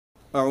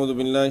أعوذ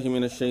بالله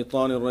من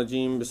الشيطان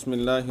الرجيم بسم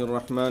الله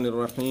الرحمن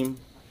الرحيم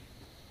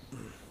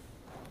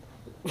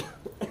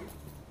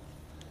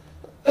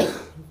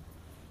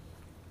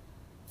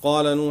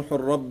قال نوح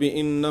رب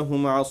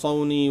إنهم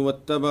عصوني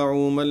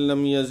واتبعوا من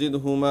لم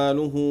يزده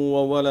ماله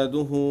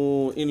وولده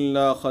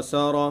إلا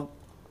خسارا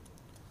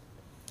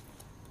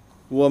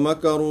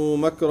ومكروا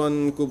مكرا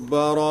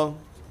كبارا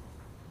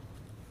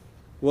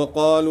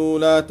وقالوا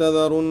لا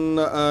تذرن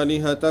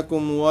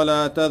آلهتكم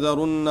ولا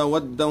تذرن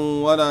ودا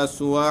ولا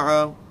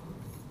سواعا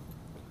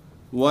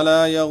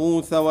ولا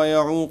يغوث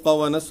ويعوق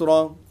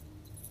ونسرا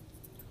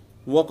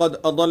وقد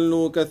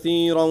أضلوا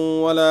كثيرا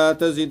ولا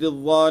تزد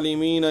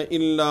الظالمين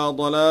إلا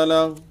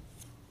ضلالا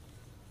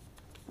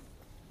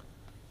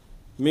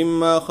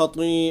مما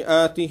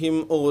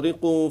خطيئاتهم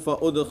أغرقوا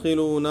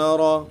فأدخلوا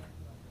نارا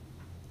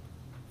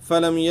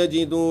فلم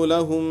يجدوا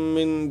لهم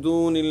من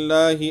دون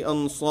الله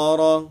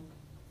أنصارا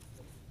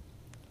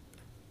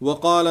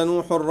وقال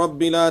نوح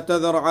رب لا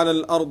تذر على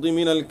الأرض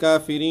من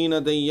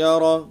الكافرين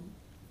ديارا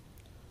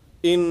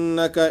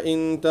إنك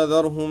إن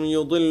تذرهم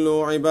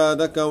يضلوا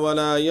عبادك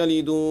ولا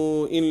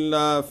يلدوا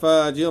إلا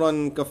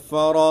فاجرا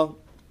كفارا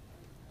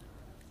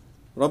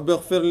رب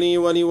اغفر لي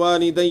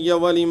ولوالدي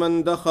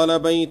ولمن دخل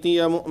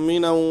بيتي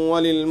مؤمنا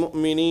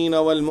وللمؤمنين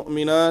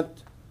والمؤمنات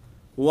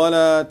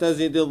ولا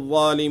تزد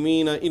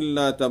الظالمين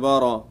إلا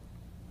تبارا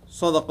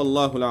صدق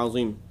الله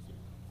العظيم.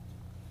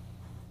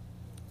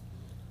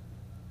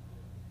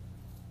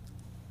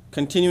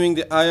 Continuing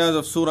the ayahs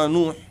of Surah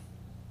Nooh,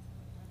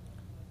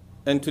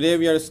 and today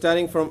we are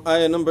starting from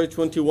ayah number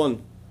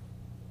 21,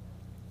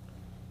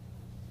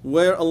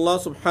 where Allah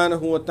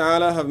subhanahu wa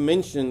ta'ala have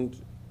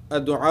mentioned a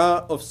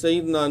dua of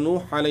Sayyidina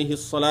Nuh alayhi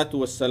salatu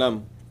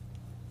wassalam.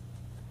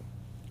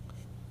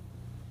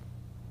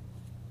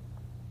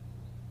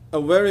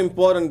 A very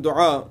important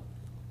dua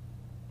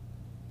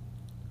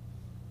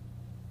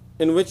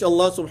in which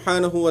Allah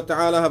subhanahu wa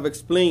ta'ala have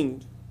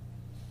explained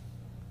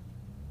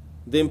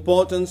the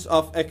importance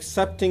of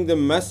accepting the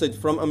message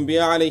from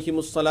Anbiya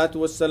alayhimus salatu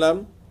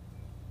wassalam,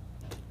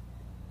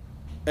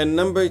 and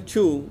number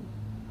 2,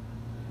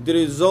 the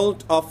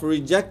result of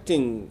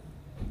rejecting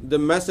the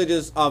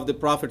messages of the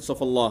prophets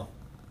of Allah.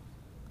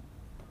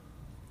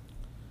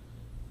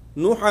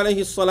 Nuh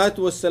alayhi salatu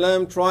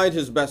wassalam tried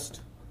his best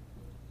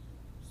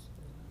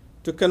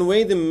to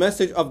convey the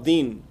message of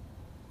deen,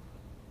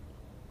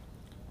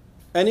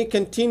 and he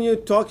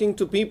continued talking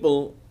to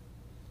people,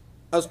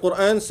 as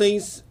Quran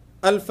says,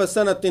 ألف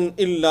سنة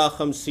إلا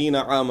خمسين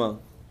عاما,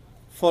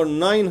 for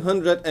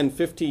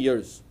 950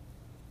 years.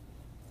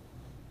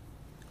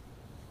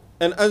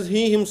 And as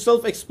he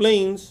himself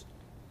explains,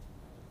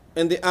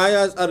 and the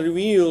ayahs are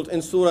revealed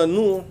in Surah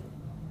Nuh,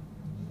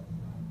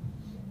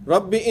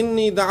 Rabbi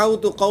inni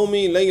da'awtu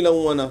qawmi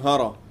laylan wa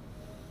nahara.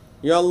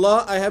 Ya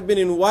Allah, I have been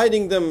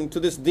inviting them to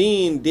this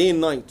deen day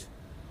and night.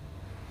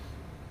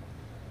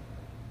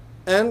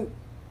 And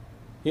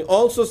he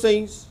also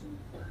says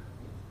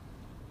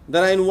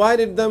that I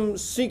invited them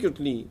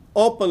secretly,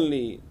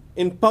 openly,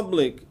 in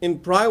public, in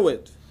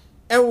private.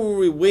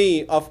 Every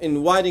way of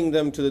inviting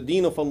them to the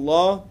deen of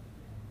Allah,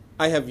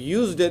 I have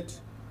used it,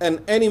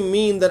 and any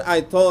mean that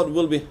I thought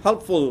will be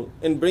helpful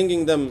in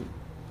bringing them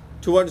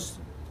towards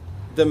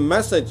the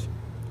message,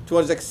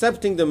 towards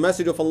accepting the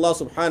message of Allah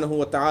subhanahu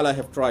wa ta'ala, I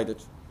have tried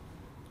it.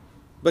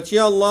 But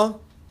Ya Allah,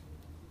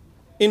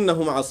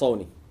 innahum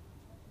asawni.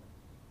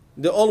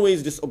 They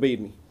always disobeyed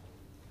me.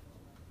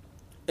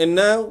 And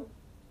now,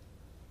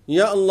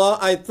 Ya Allah,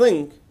 I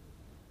think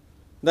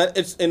that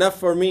it's enough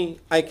for me.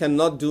 I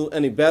cannot do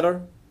any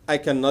better. I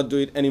cannot do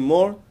it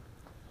anymore.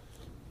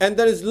 And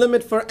there is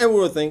limit for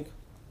everything.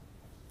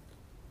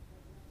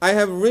 I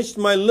have reached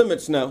my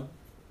limits now,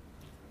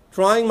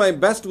 trying my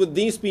best with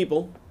these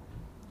people.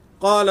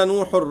 قَالَ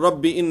نُوحُ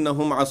الرَّبِّ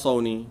إِنَّهُمْ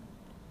عَصَوْنِي.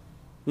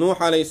 Nuh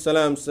alayhi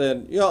salam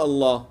said, Ya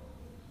Allah,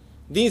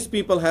 these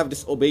people have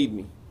disobeyed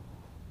me.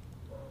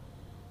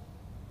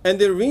 And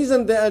the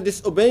reason they are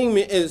disobeying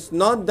me is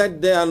not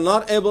that they are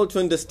not able to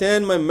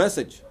understand my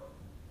message,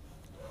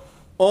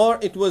 or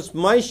it was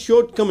my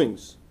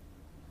shortcomings.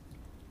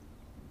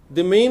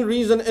 The main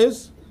reason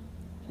is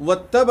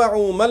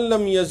وَاتَّبَعُوا مَنْ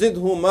لَمْ يَزِدْهُ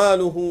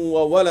مَالُهُ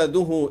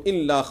وَوَلَدُهُ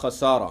إِلَّا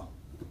خَسَارًا.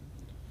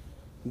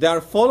 They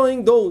are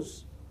following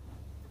those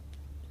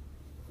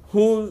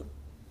whose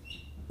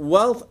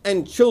wealth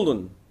and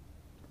children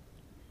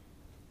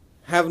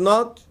have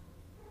not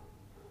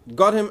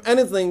got him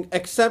anything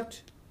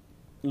except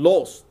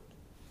loss.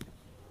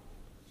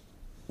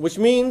 Which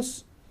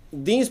means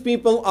these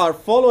people are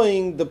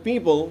following the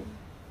people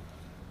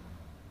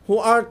who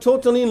are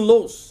totally in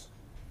loss.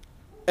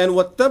 And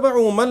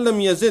وَاتَّبَعُوا مَنْ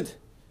لَمْ يَزِدْ,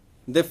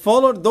 they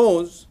followed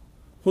those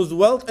whose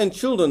wealth and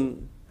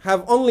children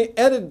have only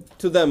added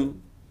to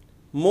them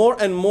more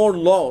and more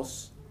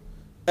loss.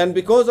 And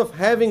because of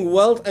having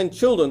wealth and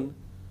children,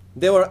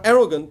 they were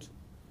arrogant.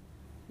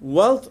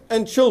 Wealth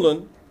and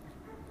children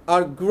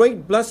are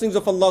great blessings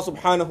of Allah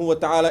subhanahu wa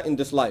ta'ala in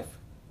this life.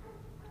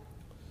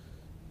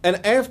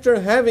 And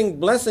after having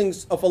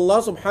blessings of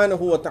Allah subhanahu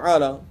wa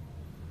ta'ala,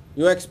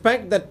 you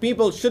expect that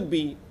people should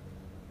be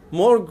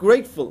more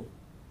grateful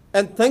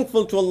and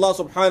thankful to Allah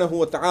subhanahu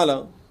wa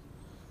ta'ala.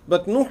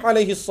 But Nuh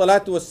alayhi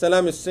salatu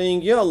wasalam is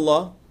saying, Ya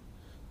Allah,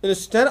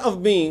 instead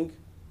of being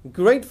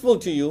grateful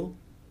to you,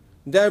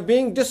 they are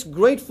being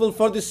disgrateful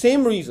for the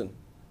same reason,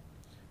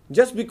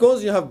 just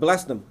because you have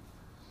blessed them.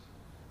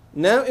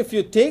 Now if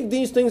you take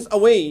these things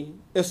away,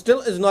 it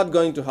still is not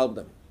going to help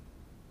them.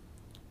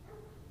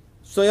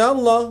 So Ya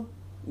Allah,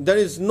 there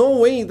is no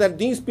way that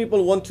these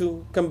people want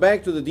to come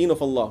back to the deen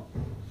of Allah.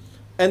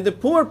 And the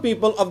poor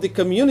people of the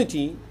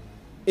community,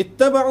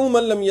 اتبعوا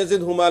من لم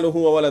يزده ماله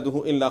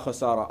وولده إلا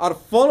خسارة, are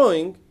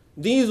following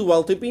these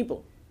wealthy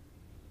people.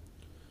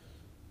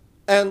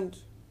 And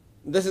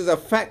this is a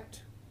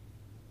fact.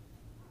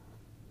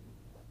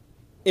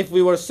 If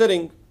we were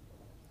sitting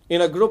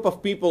in a group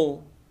of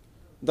people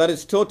that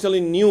is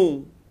totally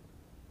new,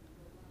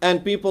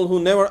 and people who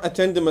never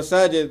attend the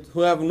masajid,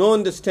 who have no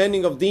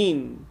understanding of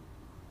deen,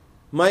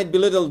 might be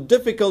a little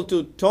difficult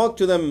to talk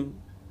to them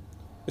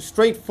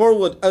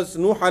straightforward, as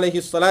Nuh alayhi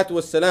salatu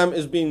wasalam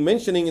is being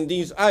mentioning in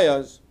these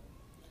ayahs.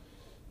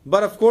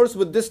 But of course,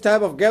 with this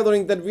type of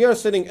gathering that we are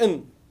sitting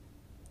in,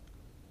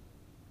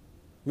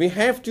 we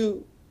have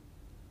to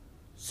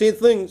say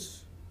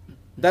things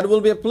that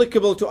will be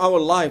applicable to our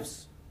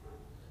lives,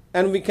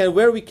 and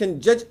where we can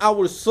judge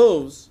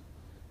ourselves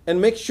and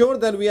make sure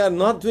that we are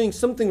not doing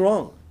something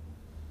wrong.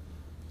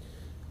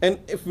 And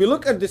if we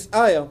look at this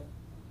ayah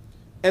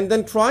and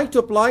then try to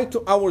apply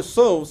to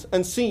ourselves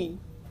and see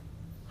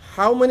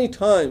how many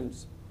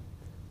times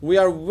we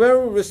are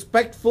very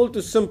respectful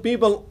to some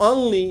people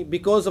only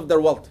because of their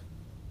wealth,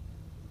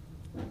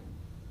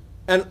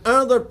 and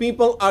other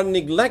people are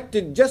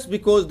neglected just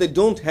because they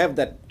don't have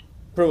that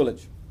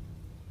privilege,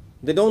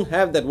 they don't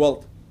have that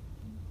wealth.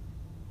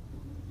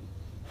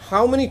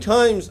 How many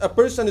times a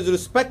person is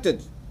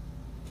respected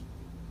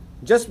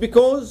just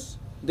because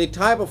the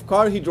type of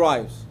car he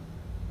drives?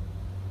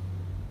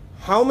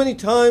 How many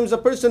times a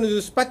person is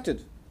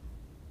respected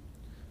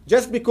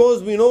just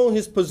because we know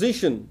his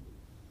position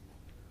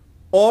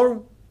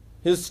or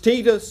his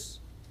status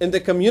in the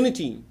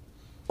community,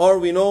 or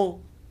we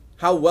know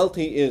how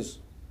wealthy he is?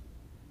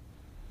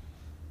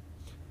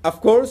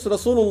 Of course,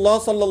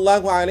 Rasulullah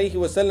sallallahu alayhi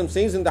wasallam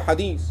says in the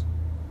hadith,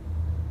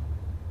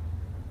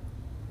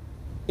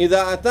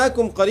 إِذَا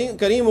أَتَاكُمْ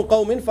كَرِيمُ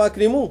قَوْمٍ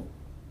فَأَكْرِمُوهُ.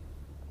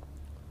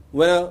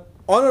 When an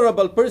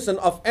honorable person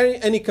of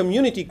any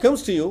community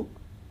comes to you,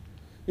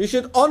 you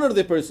should honor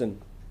the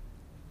person,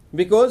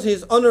 because he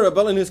is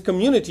honorable in his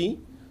community,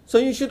 so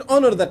you should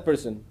honor that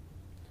person.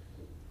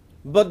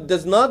 But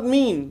does not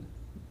mean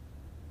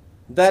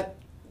that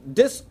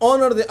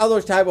dishonor the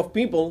other type of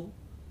people,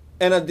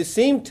 and at the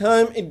same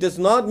time it does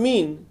not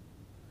mean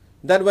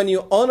that when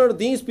you honor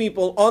these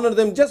people, honor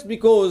them just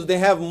because they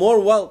have more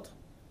wealth.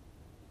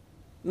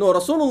 No,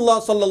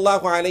 Rasulullah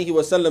sallallahu alayhi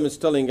wasallam is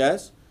telling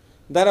us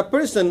that a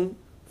person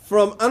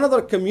from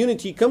another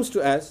community comes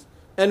to us,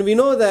 and we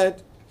know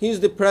that he is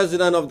the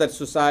president of that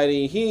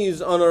society, he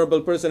is an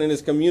honorable person in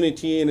his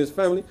community, in his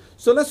family,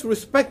 so let's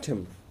respect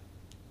him.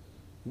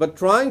 But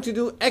trying to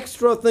do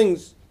extra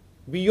things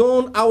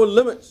beyond our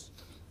limits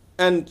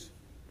and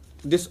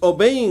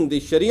disobeying the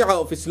Sharia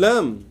of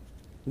Islam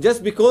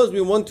just because we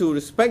want to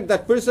respect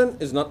that person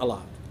is not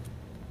allowed.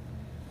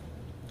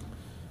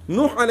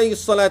 Nuh alayhi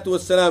salatu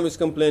wasalam is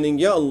complaining,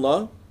 Ya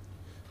Allah,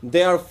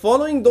 they are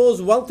following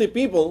those wealthy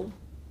people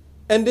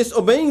and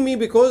disobeying me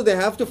because they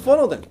have to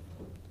follow them.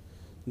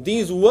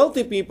 These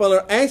wealthy people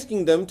are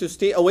asking them to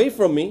stay away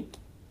from me,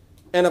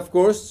 and of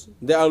course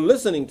they are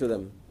listening to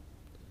them.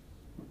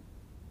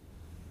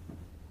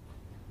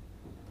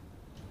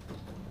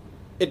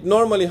 It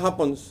normally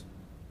happens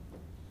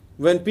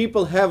when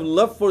people have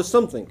love for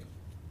something,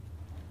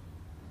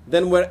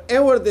 then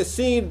wherever they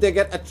see it, they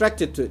get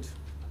attracted to it.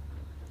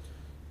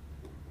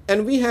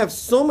 And we have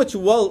so much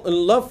wealth and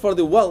love for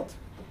the wealth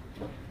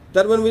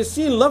that when we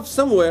see love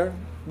somewhere,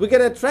 we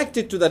get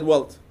attracted to that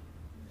wealth.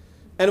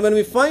 And when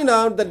we find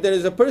out that there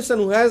is a person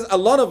who has a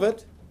lot of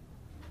it,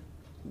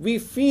 we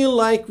feel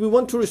like we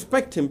want to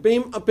respect him, pay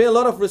a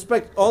lot of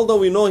respect, although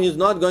we know he's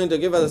not going to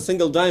give us a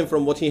single dime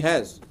from what he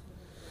has.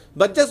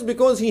 But just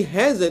because he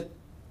has it,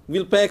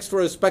 we'll pay extra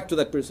respect to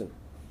that person.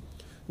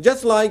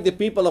 Just like the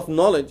people of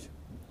knowledge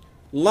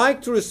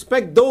like to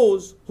respect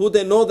those who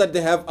they know that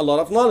they have a lot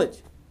of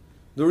knowledge.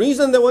 The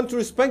reason they want to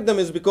respect them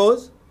is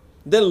because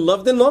they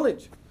love the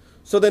knowledge.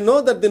 So they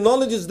know that the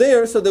knowledge is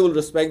there, so they will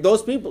respect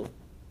those people.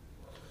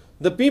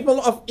 The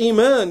people of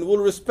Iman will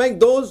respect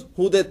those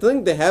who they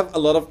think they have a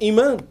lot of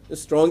Iman, a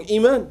strong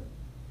Iman.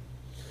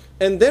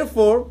 And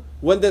therefore,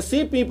 when they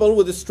see people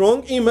with a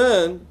strong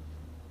Iman,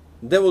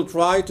 they will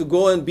try to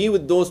go and be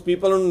with those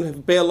people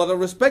and pay a lot of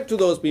respect to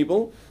those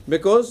people,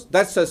 because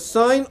that's a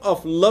sign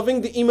of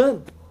loving the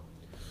Iman.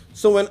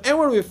 So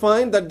whenever we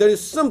find that there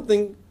is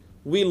something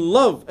we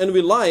love and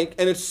we like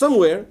and it's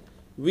somewhere,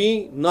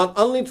 we not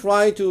only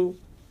try to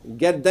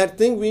get that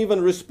thing, we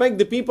even respect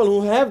the people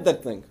who have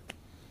that thing.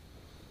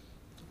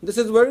 This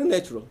is very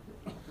natural.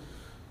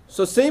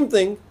 So same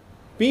thing,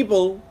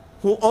 people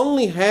who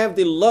only have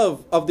the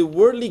love of the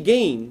worldly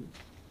gain,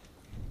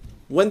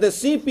 when they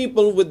see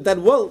people with that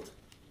wealth,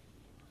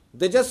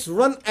 They just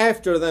run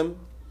after them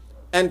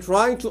and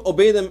try to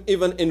obey them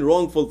even in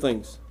wrongful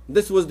things.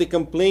 This was the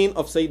complaint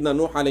of Sayyidina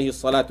Nuh alayhi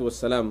salatu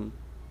wassalam.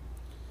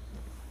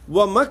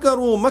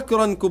 وَمَكَرُوا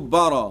مَكْرًا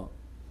كُبَّارًا.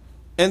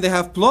 And they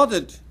have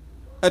plotted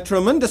a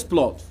tremendous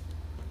plot,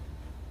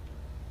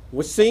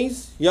 which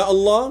says, Ya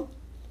Allah,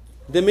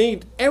 they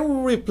made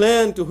every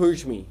plan to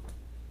hurt me.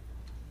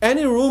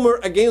 Any rumor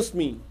against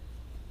me,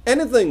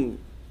 anything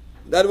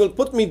that will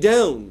put me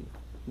down,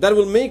 that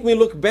will make me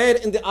look bad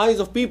in the eyes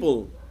of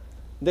people,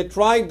 they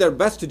tried their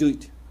best to do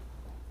it.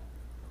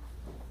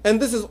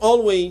 And this is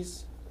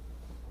always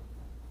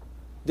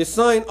the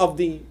sign of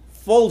the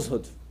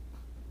falsehood,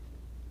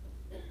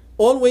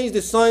 always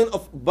the sign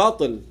of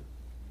batil.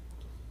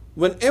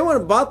 Whenever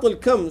batil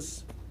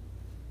comes,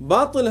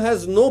 batil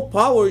has no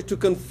power to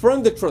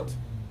confront the truth.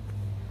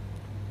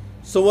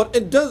 So what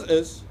it does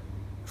is,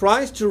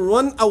 tries to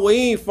run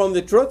away from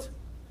the truth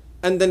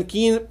and then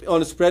keep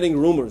on spreading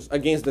rumors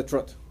against the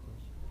truth.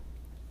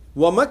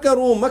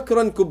 وَمَكَرُوا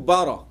مَكْرًا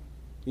كُبَّارًا.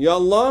 Ya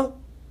Allah,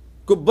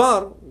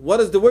 kubbar, what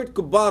does the word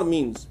kubbar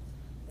means?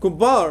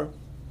 Kubbar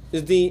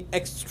is the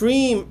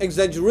extreme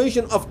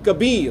exaggeration of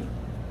kabir.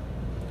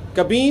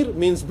 Kabir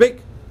means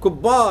big.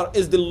 Kubbar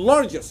is the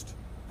largest,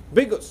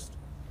 biggest.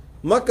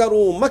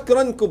 Makaru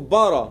makran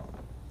kubbara.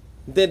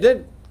 They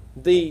did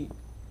the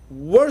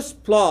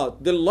worst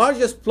plot, the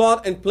largest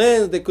plot and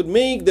plans they could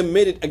make, they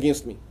made it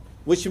against me.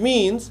 Which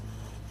means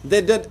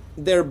they did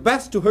their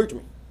best to hurt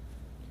me.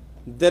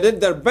 They did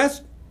their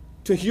best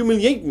to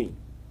humiliate me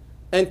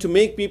and to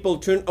make people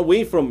turn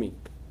away from me.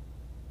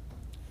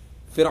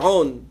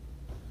 Fir'aun,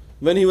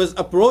 when he was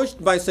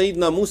approached by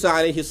Sayyidina Musa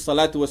alayhi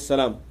salatu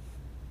wassalam,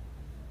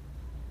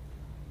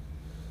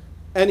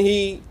 and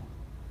he,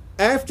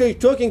 after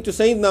talking to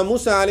Sayyidina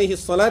Musa alayhi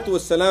salatu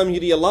wassalam, he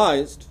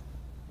realized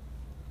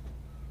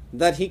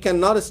that he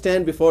cannot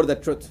stand before the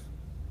truth.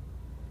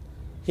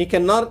 He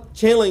cannot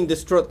challenge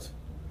this truth.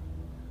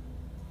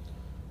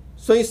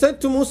 So he said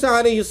to Musa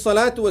alayhi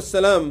salatu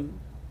wassalam,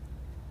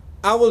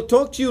 I will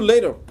talk to you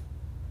later,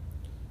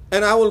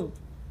 and I will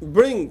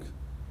bring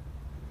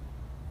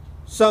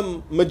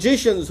some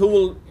magicians who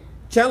will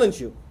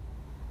challenge you.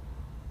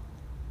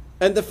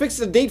 And they fixed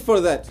a date for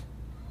that.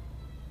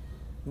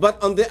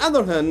 But on the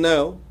other hand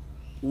now,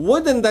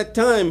 within that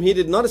time he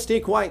did not stay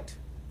quiet.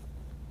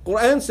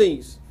 Quran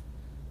says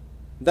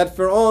that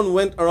Pharaoh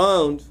went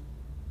around,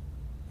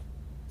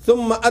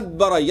 ثُمَّ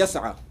أَدْبَرَ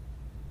يَسْعَى.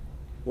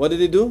 What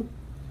did he do?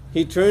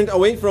 He turned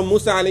away from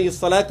Musa alayhi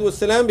salatu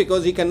wasalam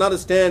because he cannot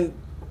stand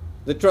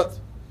the truth.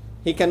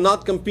 He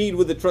cannot compete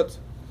with the truth.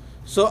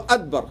 So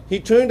adbar, he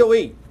turned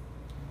away.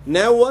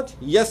 Now what?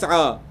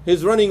 Yas'a,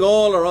 he's running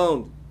all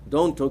around.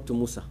 Don't talk to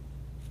Musa.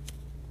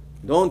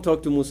 Don't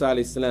talk to Musa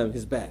alayhi salam,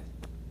 he's bad.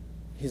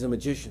 He's a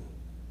magician.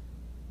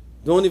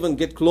 Don't even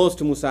get close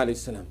to Musa alayhi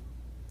salam.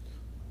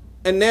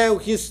 And now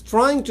he's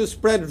trying to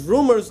spread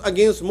rumors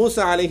against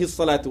Musa alayhi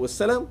salatu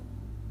wasalam.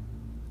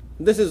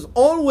 This is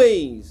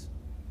always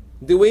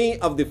the way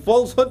of the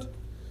falsehood.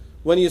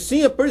 When you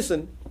see a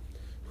person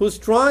who's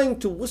trying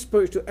to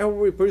whisper to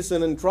every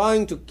person and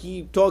trying to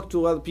talk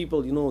to other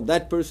people, you know,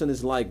 that person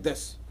is like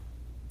this.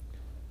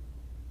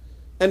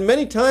 And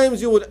many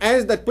times you would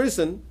ask that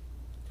person,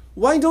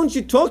 why don't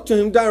you talk to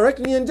him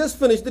directly and just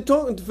finish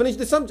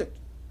the subject?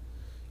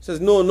 He says,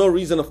 no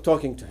reason of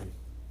talking to him.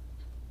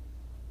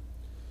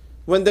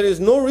 When there is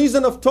no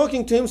reason of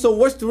talking to him, so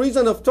what's the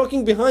reason of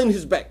talking behind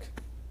his back?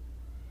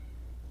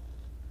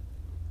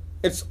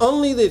 It's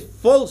only the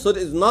falsehood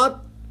does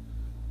not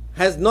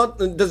have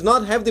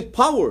the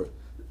power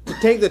to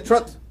take the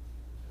truth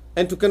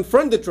and to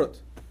confront the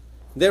truth.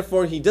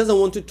 Therefore, he doesn't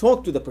want to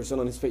talk to the person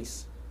on his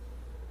face.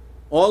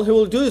 All he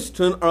will do is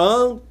turn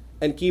around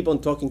and keep on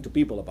talking to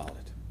people about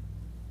it.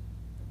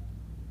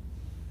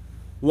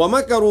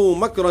 وَمَكَرُوا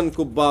مَكْرًا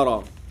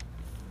كُبَّارًا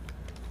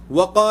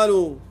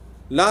وَقَالُوا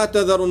لَا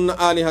تَذَرُنَّ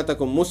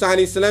آلِهَتَكُمْ. Musa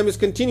alayhi salam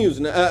continues,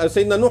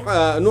 Sayyidina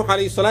Nuh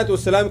alayhi salatu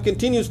wasalam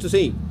continues to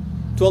say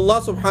to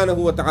Allah subhanahu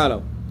wa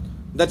ta'ala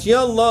that,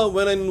 Ya Allah,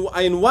 when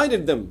I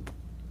invited them,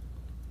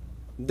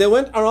 they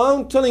went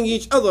around telling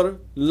each other,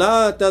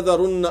 لَا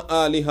تَذَرُنَّ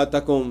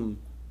آلِهَتَكُمْ.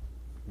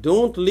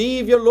 Don't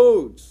leave your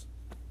lords.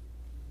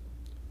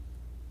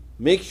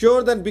 Make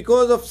sure that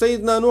because of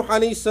Sayyidina Nuh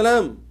alayhi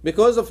salam,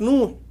 because of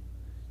Nuh,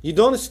 you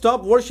don't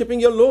stop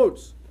worshipping your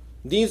lords.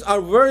 These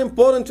are very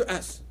important to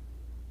us.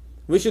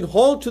 We should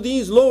hold to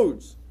these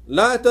lords.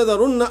 لَا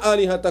تَذَرُنَّ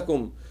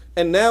آلِهَتَكُمْ.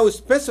 And now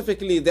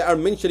specifically they are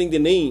mentioning the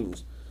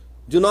names.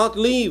 Do not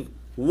leave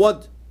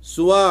Wad,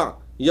 Suwa',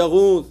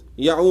 Yaghuth,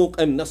 Ya'uq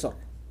and Nasr.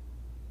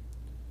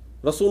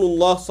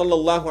 Rasulullah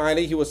sallallahu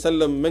alayhi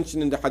wasallam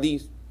mentioned in the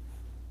hadith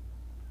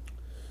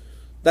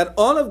that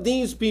all of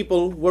these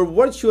people were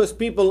virtuous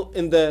people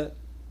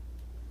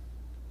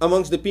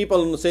amongst the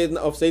people of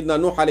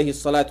Sayyidina Nuh alayhi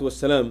salatu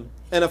wasalam,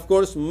 and of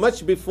course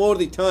much before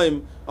the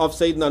time of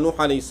Sayyidina Nuh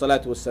alayhi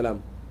salatu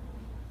wasalam.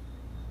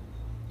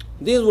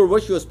 These were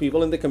virtuous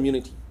people in the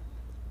community.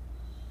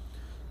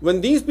 When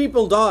these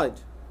people died,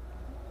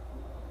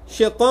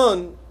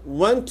 Shaitan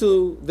went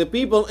to the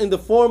people in the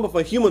form of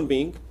a human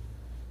being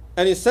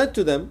and he said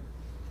to them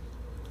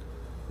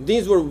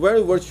These were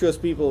very virtuous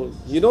people.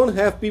 You don't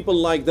have people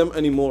like them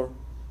anymore.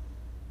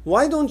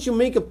 Why don't you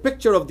make a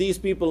picture of these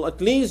people,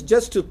 at least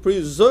just to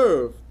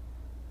preserve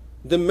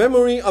the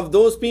memory of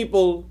those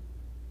people,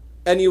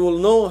 and you will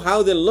know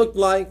how they looked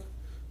like.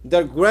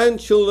 Their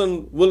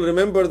grandchildren will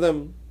remember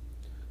them,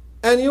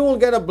 and you will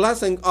get a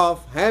blessing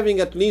of having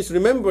at least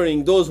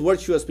remembering those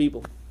virtuous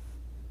people.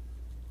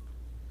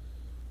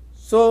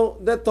 So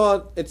they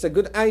thought it's a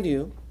good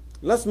idea.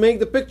 Let's make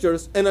the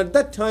pictures. And at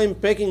that time,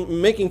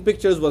 making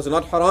pictures was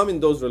not haram in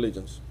those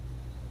religions.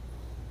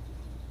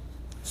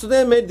 So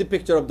they made the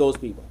picture of those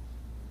people.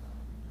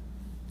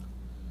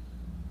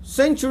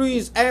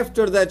 Centuries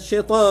after that,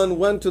 Shaitan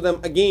went to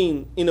them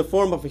again in the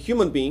form of a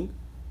human being.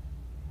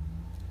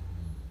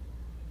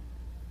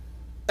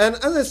 And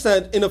as I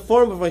said, in the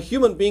form of a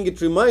human being, it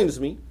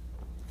reminds me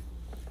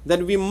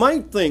that we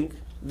might think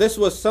this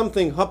was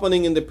something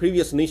happening in the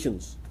previous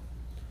nations.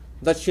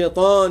 That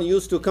Shaitan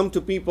used to come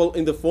to people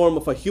in the form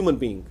of a human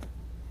being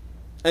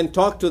and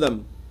talk to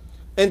them,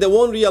 and they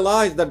won't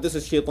realize that this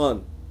is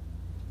Shaitan.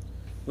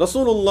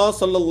 Rasulullah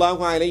sallallahu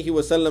alayhi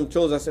wasallam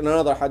tells us in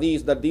another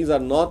hadith that these are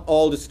not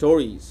all the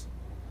stories.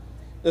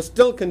 It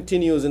still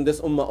continues in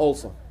this ummah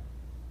also.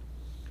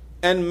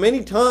 And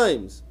many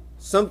times,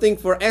 something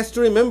for us to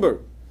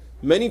remember,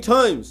 many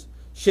times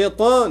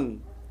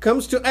Shaitan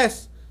comes to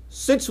us,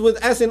 sits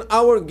with us in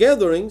our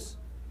gatherings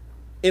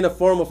in a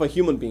form of a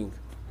human being.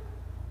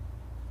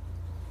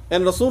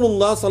 And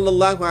Rasulullah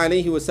sallallahu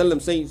alayhi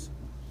wasallam says,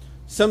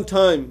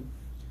 sometime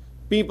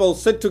people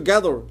sit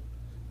together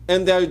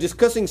and they are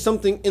discussing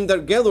something in their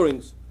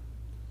gatherings.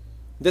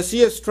 They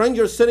see a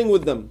stranger sitting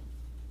with them.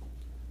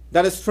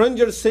 That a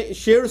stranger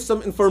shares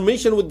some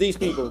information with these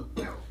people.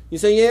 You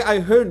say, yeah, I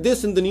heard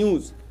this in the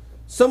news.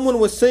 Someone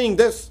was saying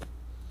this.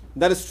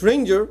 That a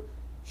stranger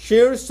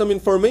shares some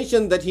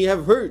information that he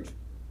have heard.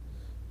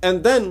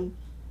 And then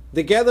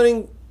the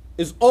gathering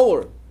is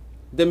over.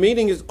 The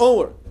meeting is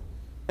over.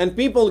 And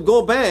people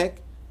go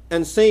back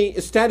and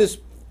start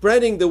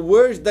spreading the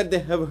words that they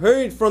have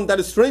heard from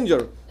that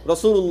stranger.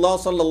 Rasulullah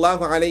sallallahu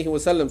alayhi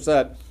wasallam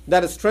said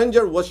that a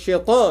stranger was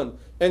Shaitan.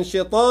 And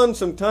Shaitan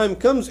sometimes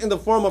comes in the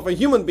form of a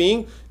human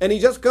being, and he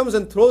just comes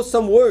and throws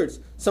some words,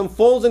 some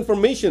false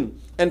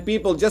information. And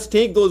people just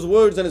take those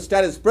words and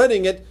start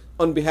spreading it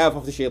on behalf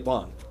of the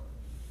Shaitan.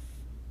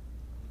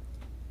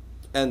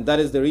 And that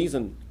is the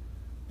reason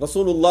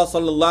Rasulullah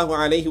sallallahu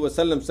alayhi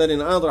wasallam said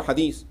in another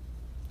hadith,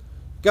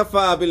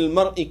 كَفَى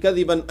بِالْمَرْءِ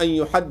كَذِبًا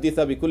أَن يُحَدِّثَ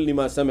بِكُلِّ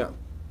مَا سَمِعَ.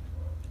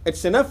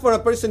 It's enough for a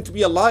person to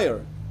be a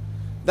liar,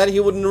 that he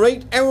would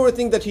narrate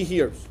everything that he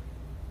hears.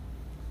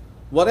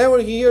 Whatever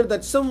he hears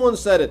that someone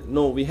said it.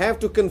 No, we have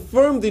to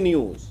confirm the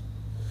news.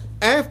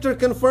 After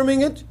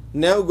confirming it,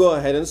 now go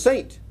ahead and say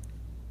it.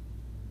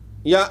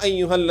 يَا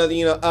أَيُّهَا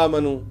الَّذِينَ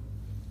آمَنُوا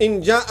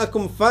إِن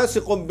جَاءَكُمْ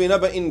فَاسِقٌ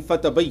بِنَبَإٍ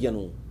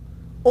فَتَبَيَّنُوا.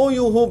 O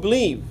you who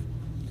believe,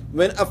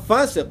 when a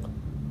fasiq,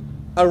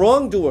 a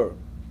wrongdoer,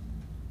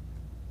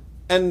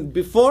 and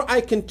before I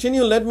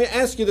continue, let me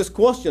ask you this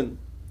question.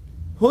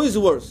 Who is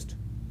worst?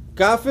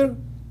 Kafir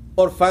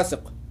or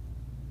fasiq?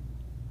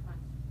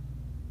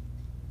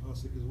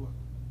 Fasiq is what?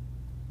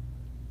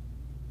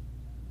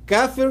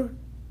 Kafir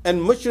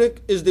and mushrik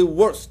is the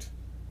worst.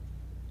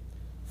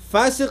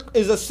 Fasiq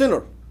is a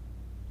sinner.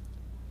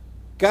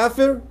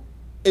 Kafir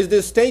is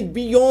the state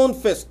beyond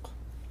fisq.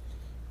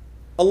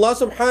 Allah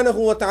subhanahu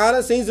wa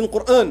ta'ala says in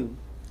Quran,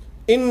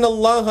 إِنَّ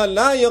اللَّهَ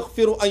لَا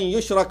يَغْفِرُ أَن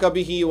يُشْرَكَ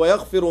بِهِ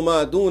وَيَغْفِرُ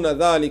مَا دُونَ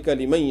ذَلِكَ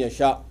لِمَن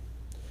يَشَاءُ.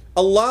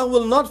 Allah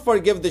will not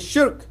forgive the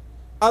shirk.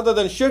 Other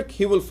than shirk,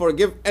 He will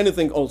forgive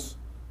anything else.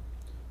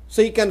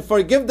 So He can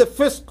forgive the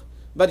fisq,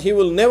 but He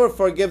will never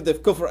forgive the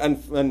kufr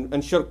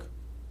and shirk.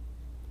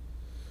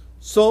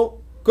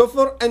 So,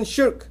 kufr and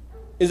shirk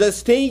is a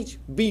stage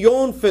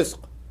beyond fisq.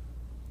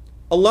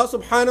 Allah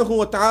subhanahu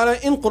wa ta'ala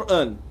in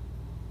Quran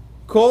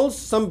calls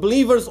some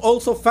believers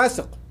also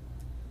fasiq.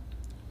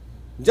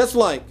 Just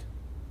like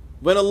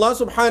when Allah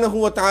subhanahu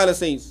wa ta'ala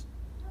says,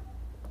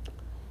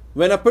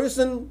 when a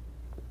person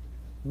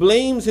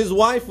blames his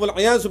wife,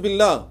 wal-'iyazu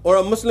billah, or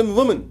a Muslim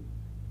woman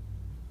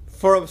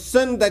for a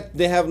sin that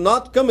they have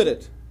not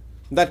committed,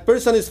 that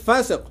person is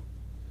fasiq.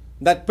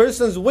 That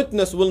person's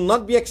witness will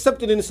not be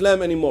accepted in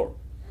Islam anymore.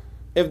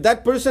 If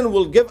that person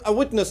will give a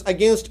witness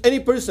against any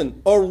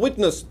person, or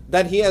witness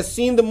that he has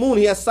seen the moon,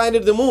 he has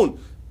sighted the moon,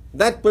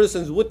 that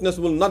person's witness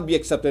will not be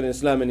accepted in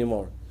Islam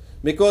anymore,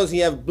 because he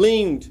has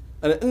blamed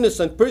an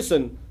innocent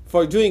person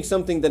for doing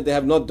something that they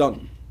have not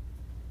done.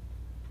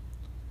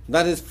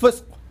 That is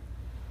fisq.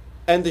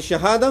 And the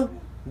shahada,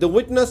 the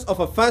witness of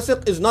a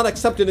fasiq, is not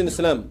accepted in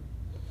Islam.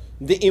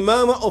 The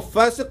imamah of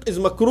fasiq is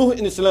makruh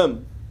in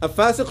Islam. A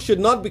fasiq should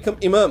not become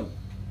imam.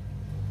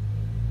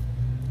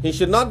 He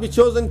should not be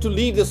chosen to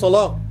lead the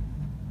salah.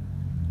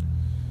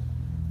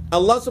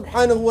 Allah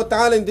subhanahu wa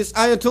ta'ala in this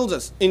ayah tells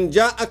us, إِن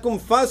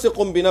جَاءَكُمْ فَاسِقٌ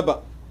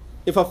بِنَبَأٍ.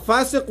 If a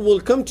fasiq will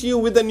come to you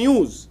with the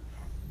news,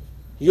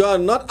 you are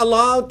not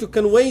allowed to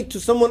convey it to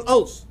someone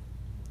else.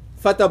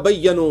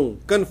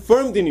 فَتَبَيَّنُوا.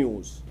 Confirm the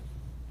news.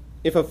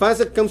 If a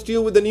fasiq comes to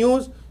you with the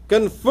news,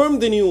 confirm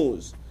the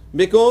news.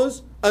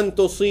 Because أَن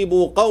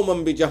تُصِيبُوا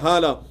قَوْمًا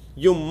بِجَهَالَةٍ.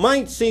 you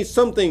might say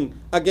something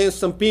against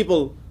some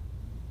people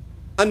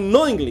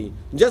unknowingly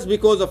just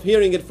because of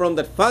hearing it from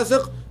that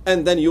fasiq,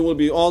 and then you will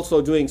be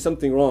also doing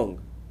something wrong.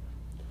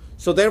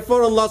 So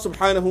therefore Allah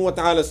subhanahu wa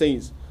ta'ala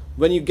says,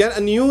 when you get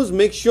a news,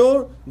 make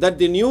sure that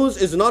the news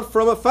is not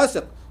from a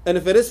fasiq. And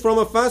if it is from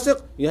a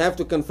fasiq, you have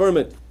to confirm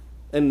it.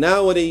 And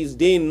nowadays,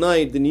 day and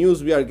night, the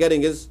news we are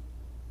getting is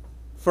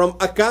from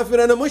a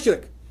kafir and a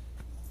mushrik.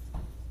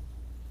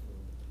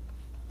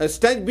 A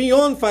step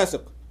beyond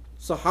fasiq.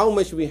 So how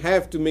much we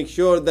have to make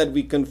sure that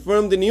we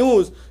confirm the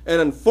news.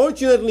 And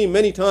unfortunately,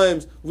 many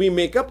times, we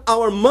make up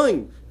our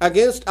mind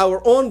against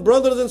our own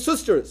brothers and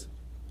sisters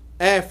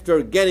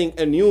after getting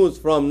a news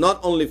from not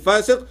only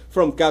fasiq,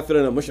 from kafir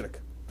and a mushrik.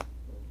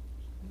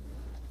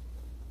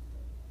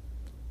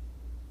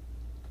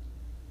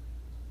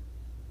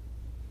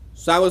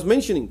 So I was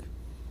mentioning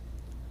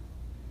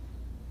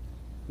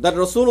that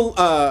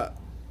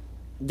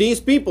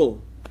these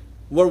people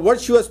were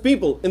virtuous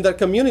people in their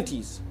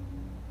communities,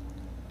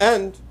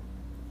 and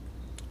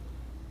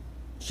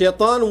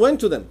shaitan went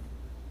to them.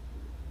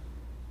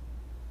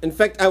 In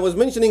fact, I was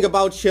mentioning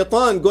about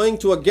shaitan going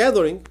to a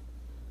gathering,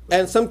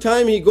 and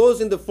sometime he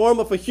goes in the form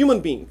of a human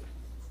being,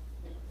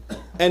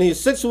 and he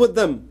sits with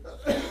them,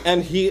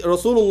 and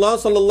Rasulullah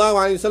sallallahu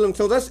alaihi wasallam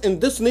tells us, in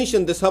this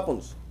nation this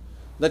happens,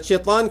 that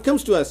shaitan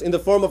comes to us in the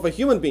form of a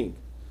human being,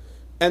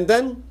 and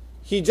then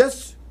he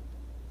just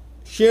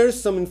shares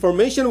some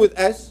information with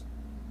us,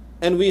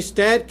 and we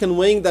start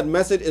conveying that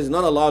message. Is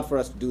not allowed for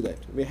us to do that.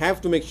 We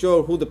have to make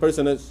sure who the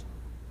person is.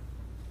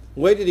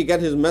 Where did he get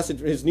his message,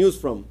 his news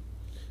from?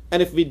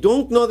 And if we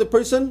don't know the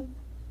person,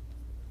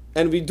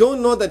 and we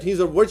don't know that he's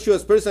a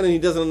virtuous person and he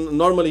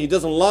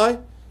doesn't lie,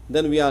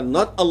 then we are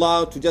not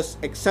allowed to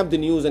just accept the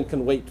news and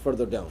convey it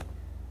further down.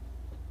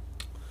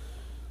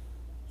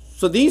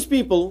 So these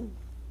people,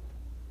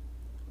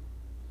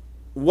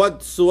 Wad,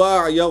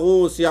 Suwa',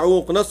 Yaghus,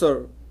 Ya'uq,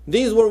 Nasr,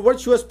 these were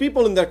virtuous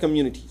people in their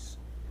communities.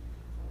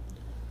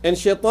 And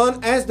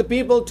shaitan asked the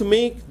people to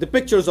make the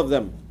pictures of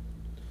them.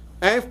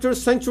 After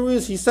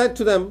centuries, he said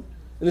to them,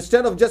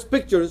 instead of just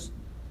pictures,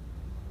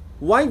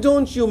 why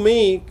don't you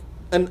make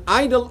an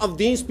idol of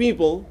these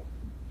people?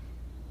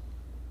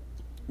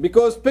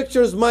 Because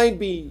pictures might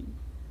be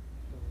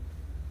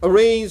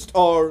erased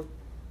or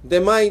they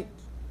might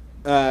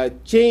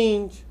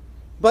change.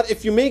 But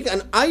if you make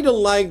an idol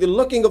like the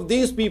looking of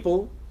these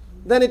people,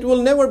 then it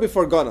will never be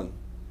forgotten.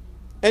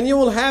 And you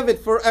will have it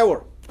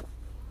forever.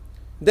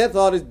 They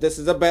thought this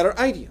is a better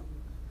idea.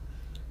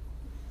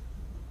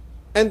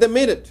 And they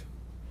made it.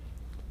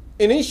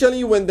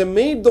 Initially, when they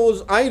made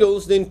those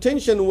idols, the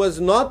intention was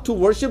not to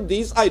worship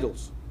these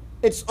idols.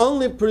 It's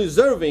only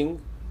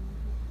preserving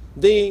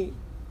the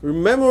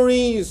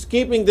memories,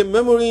 keeping the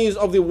memories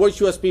of the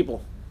virtuous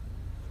people.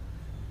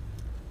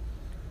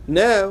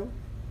 Now,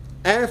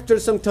 after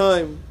some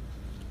time,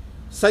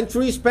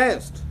 centuries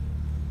passed,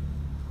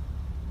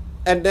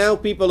 and now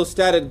people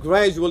started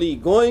gradually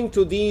going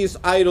to these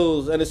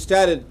idols and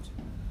started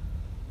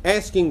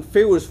asking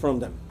favors from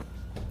them.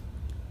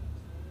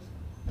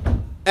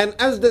 And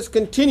as this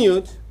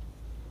continued,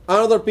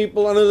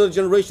 another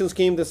generations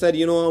came. They said,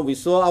 we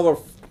saw our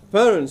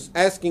parents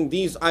asking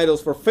these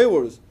idols for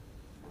favors.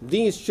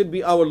 These should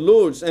be our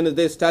lords. And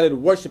they started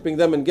worshipping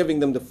them and giving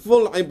them the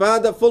full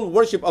ibadah, full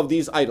worship of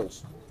these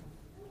idols.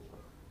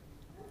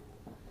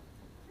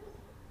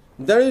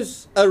 There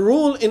is a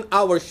rule in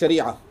our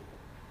Sharia.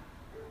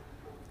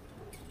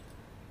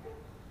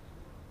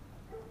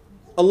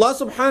 Allah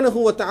subhanahu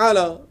wa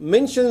ta'ala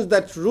mentions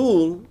that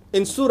rule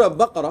in Surah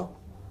Baqarah.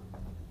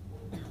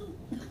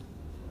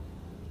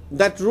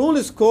 That rule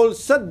is called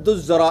Saddu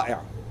Zara'i'.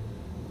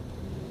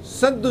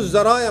 Saddu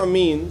Zara'i'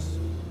 means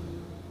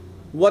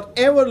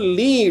whatever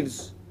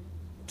leads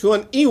to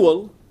an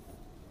evil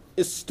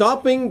is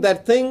stopping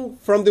that thing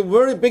from the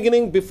very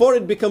beginning before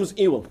it becomes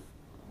evil.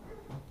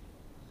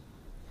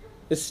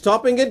 Is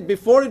stopping it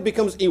before it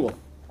becomes evil.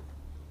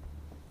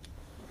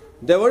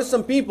 There were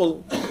some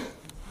people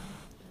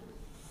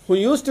who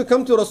used to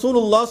come to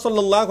Rasulullah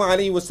sallallahu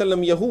alaihi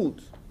wasallam,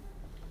 Yahud.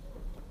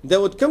 They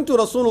would come to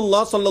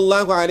Rasulullah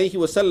sallallahu alaihi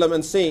wasallam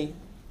and say,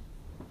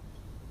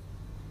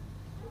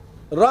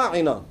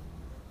 Ra'ina.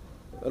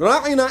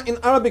 Ra'ina in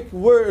Arabic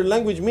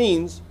language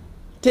means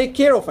take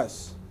care of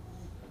us.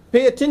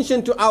 Pay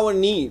attention to our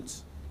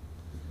needs.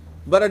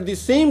 But at the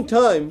same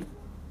time,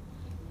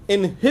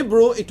 in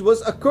Hebrew it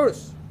was a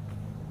curse.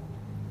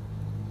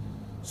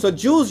 So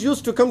Jews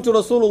used to come to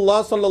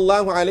Rasulullah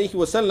sallallahu alaihi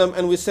wasallam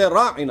and we say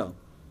Ra'ina.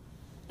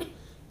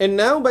 And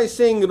now by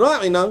saying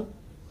Ra'ina,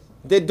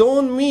 they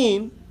don't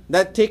mean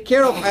that take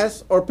care of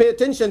us or pay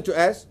attention to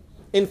us.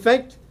 In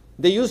fact,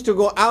 they used to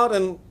go out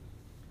and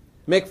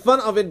make fun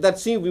of it, that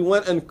see, we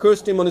went and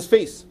cursed him on his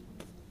face.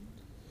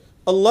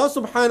 Allah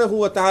subhanahu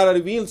wa ta'ala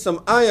revealed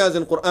some ayahs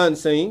in Quran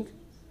saying,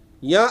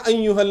 Ya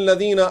ayyuhal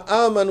ladhina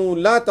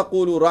amanu la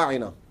taqulu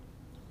ra'ina.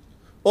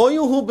 O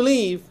you who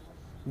believe,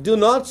 do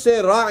not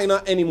say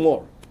ra'ina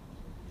anymore.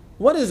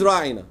 What is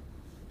ra'ina?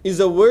 Is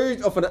a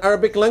word of an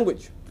Arabic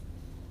language,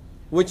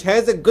 which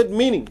has a good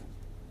meaning.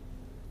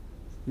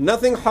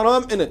 Nothing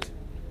haram in it.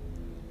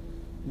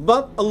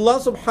 But Allah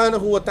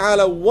subhanahu wa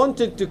ta'ala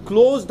wanted to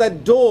close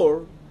that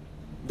door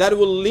that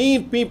will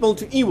lead people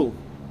to evil.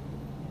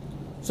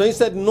 So he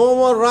said, no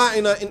more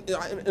ra'ina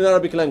in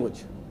Arabic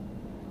language.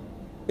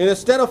 And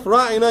instead of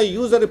ra'ina,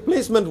 use a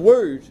replacement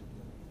word,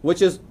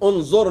 which is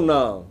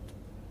unzurna.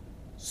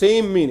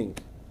 Same meaning.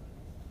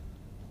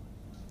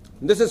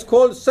 This is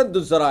called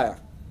Saddu Zaraya.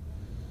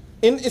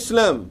 In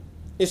Islam,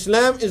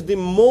 Islam is the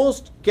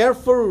most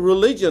careful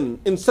religion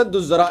in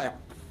Saddu Zaraya,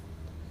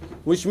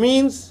 which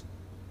means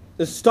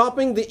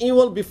stopping the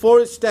evil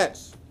before it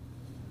starts.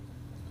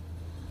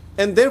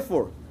 And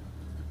therefore,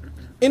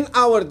 in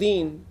our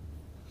deen,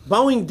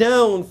 bowing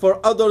down for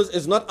others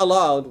is not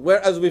allowed,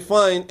 whereas we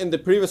find in the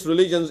previous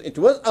religions it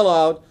was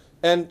allowed.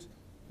 And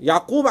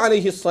Yaqub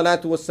alayhi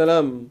salatu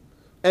wassalam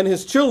and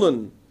his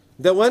children,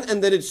 they went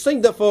and they did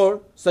sajda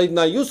for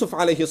Sayyidina Yusuf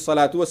alayhi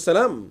salatu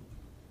wassalam.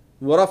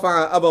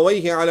 وَرَفَعَ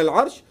أَبَوَيْهِ عَلَى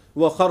الْعَرْشِ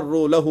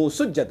وَخَرُّوا لَهُ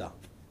سُجَّدًا.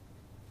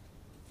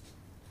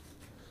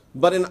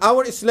 But in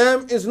our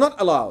Islam is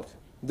not allowed.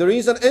 The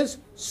reason is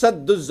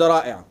Saddu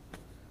Zara'i'.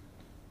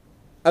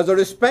 As a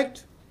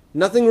respect,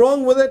 nothing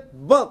wrong with it,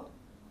 but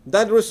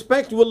that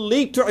respect will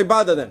lead to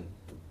ibadah then.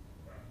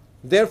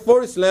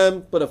 Therefore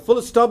Islam put a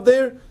full stop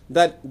there,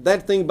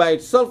 that thing by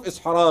itself is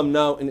haram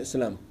now in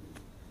Islam.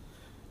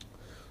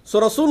 So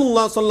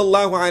Rasulullah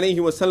sallallahu alayhi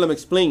wasallam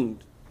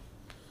explained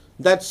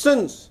that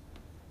since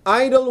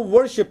idol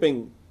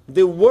worshipping,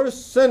 the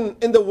worst sin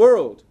in the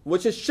world,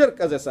 which is shirk,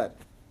 as I said,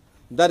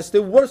 that is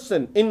the worst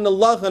sin. Inna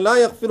Allah la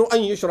yaghfiru an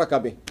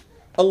yushraka bih.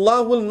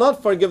 Allah will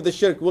not forgive the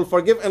shirk, will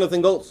forgive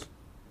anything else.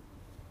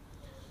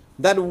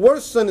 That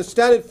worst sin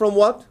started from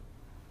what?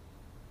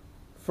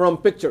 From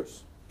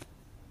pictures.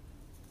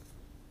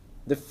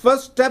 The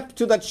first step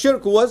to that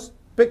shirk was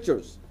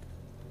pictures,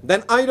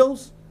 then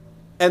idols,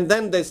 and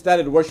then they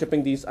started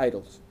worshipping these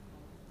idols.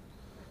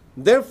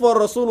 Therefore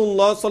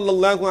Rasulullah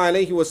sallallahu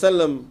alayhi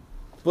wasallam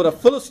put a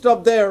full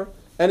stop there,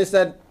 and he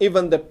said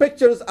even the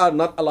pictures are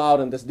not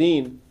allowed in this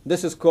deen.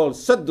 This is called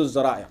Saddu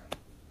Zaraya.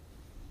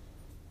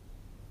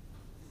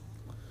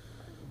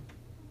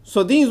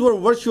 So these were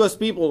virtuous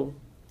people.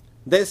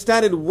 They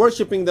started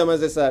worshipping them,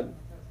 as I said.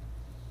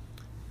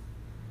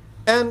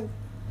 And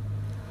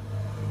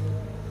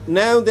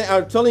now they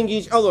are telling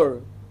each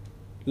other,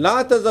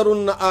 La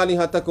tazarunna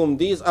alihatakum,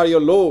 these are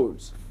your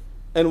lords.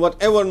 And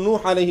whatever Nuh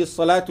alayhi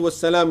salatu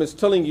wassalam is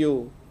telling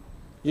you,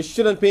 you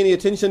shouldn't pay any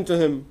attention to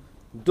him.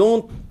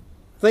 Don't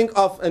think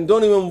of and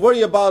don't even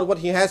worry about what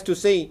he has to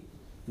say.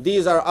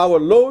 These are our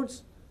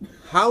lords.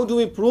 How do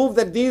we prove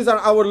that these are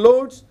our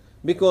lords?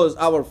 Because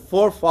our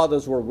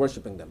forefathers were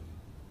worshipping them.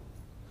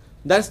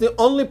 That's the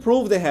only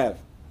proof they have.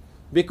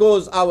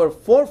 Because our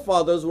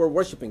forefathers were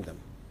worshipping them.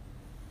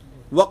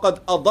 وَقَدْ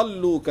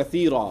أَضَلُّوا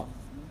كَثِيرًا.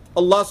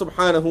 Allah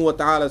subhanahu wa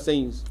ta'ala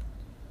says,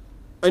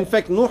 in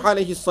fact, Nuh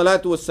alayhi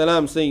salatu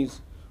wassalam says,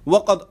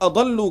 وَقَدْ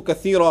أَضَلُّوا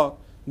كَثِيرًا.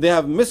 They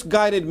have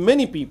misguided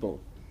many people.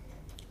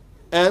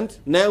 And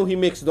now he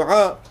makes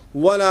dua,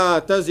 وَلَا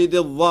تَزِدِ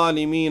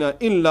الظَّالِمِينَ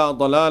إِلَّا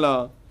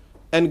ضَلَالًا.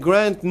 And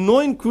grant no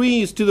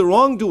increase to the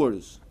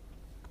wrongdoers,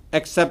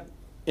 except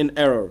in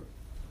error.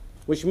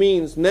 Which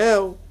means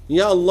now,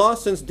 Ya Allah,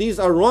 since these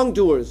are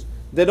wrongdoers,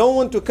 they don't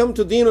want to come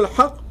to Deen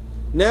al-Haq.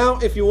 Now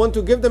if you want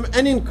to give them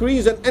any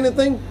increase in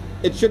anything,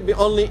 it should be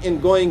only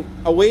in going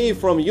away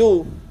from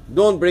you.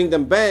 Don't bring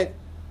them back.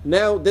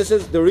 Now this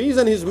is the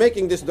reason he's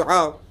making this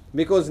dua,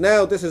 because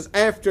now this is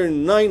after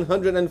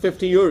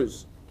 950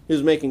 years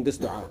he's making this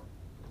dua.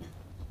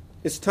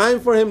 It's time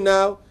for him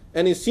now,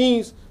 and he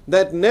sees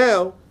that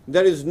now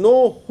there is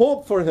no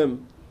hope for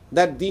him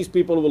that these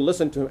people will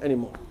listen to him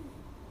anymore.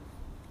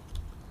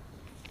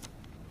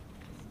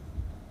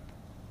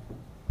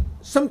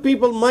 Some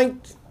people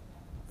might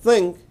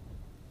think,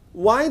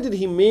 why did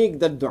he make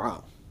that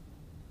dua?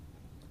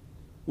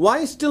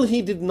 Why still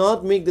he did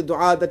not make the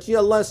dua that Ya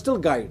Allah still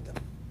guide them?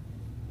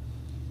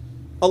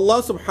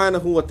 Allah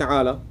subhanahu wa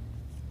ta'ala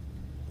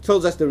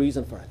tells us the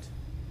reason for it.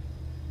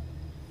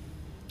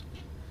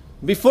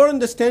 Before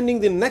understanding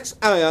the next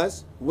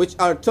ayahs, which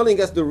are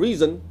telling us the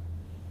reason,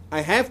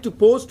 I have to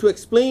pause to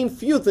explain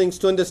few things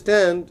to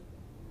understand,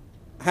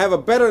 have a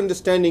better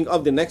understanding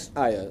of the next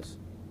ayahs.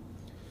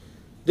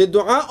 The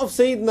dua of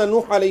Sayyidina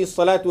Nuh alayhi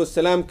salatu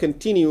wasalam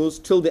continues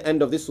till the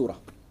end of the surah.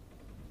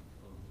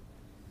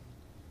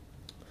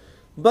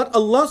 But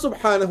Allah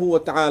subhanahu wa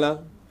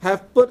ta'ala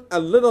have put a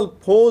little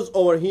pause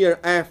over here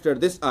after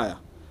this ayah.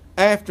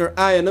 After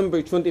ayah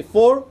number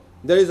 24,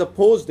 there is a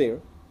pause there.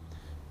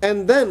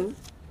 And then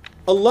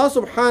Allah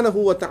subhanahu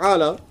wa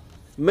ta'ala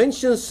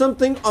mentions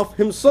something of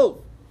himself,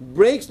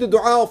 breaks the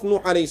dua of Nuh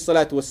alayhi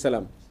salatu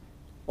wasalam.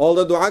 All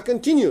the dua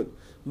continued.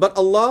 But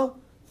Allah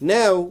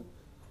now,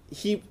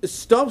 he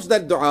stops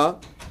that dua,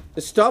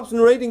 stops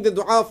narrating the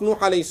dua of Nuh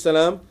alayhi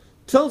salam,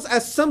 tells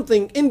us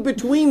something in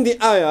between the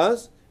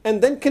ayahs,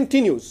 and then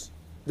continues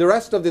the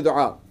rest of the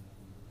dua.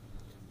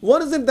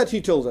 What is it that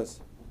he tells us?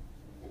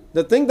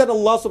 The thing that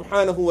Allah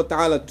subhanahu wa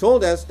ta'ala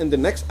told us in the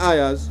next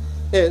ayahs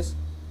is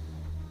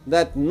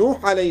that Nuh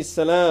alayhi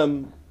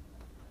salam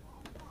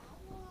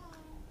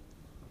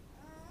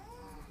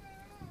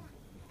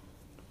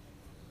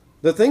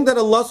The thing that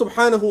Allah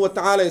subhanahu wa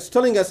ta'ala is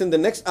telling us in the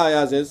next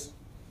ayahs is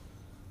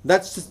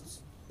that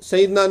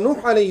Sayyidina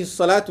Nuh alayhi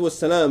salatu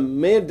wasalam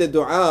made the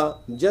dua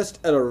just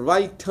at the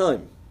right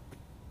time.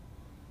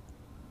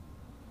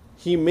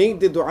 He made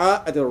the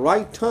dua at the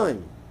right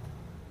time.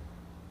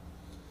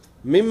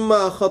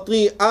 مِمَّا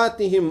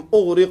خَطِيئَاتِهِمْ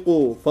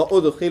أُغْرِقُوا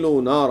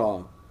فَأُدْخِلُوا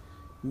نَارًا.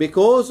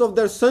 Because of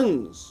their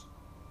sins,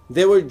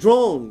 they were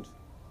drowned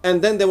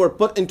and then they were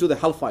put into the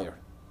hellfire.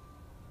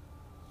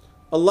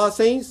 Allah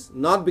says,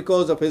 not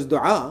because of his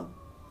dua,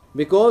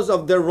 because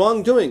of their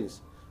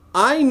wrongdoings.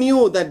 I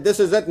knew that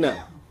this is it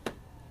now.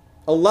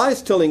 Allah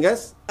is telling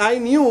us, I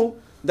knew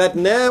that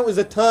now is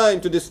the time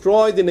to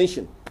destroy the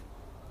nation.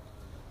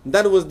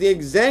 That was the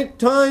exact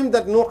time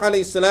that Nuh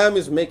alayhi salam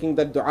is making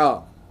that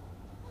dua,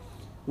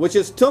 which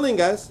is telling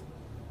us,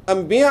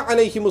 Anbiya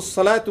alayhimus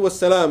salatu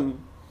wassalam,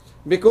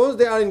 because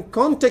they are in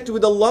contact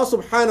with Allah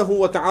subhanahu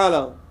wa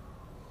ta'ala,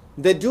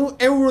 they do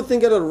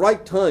everything at the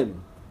right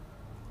time.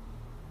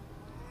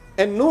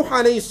 And Nuh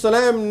alayhi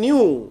salam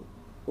knew,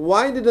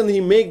 why didn't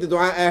he make the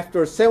dua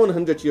after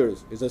 700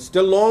 years? It's a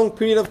still long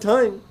period of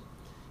time.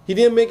 He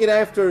didn't make it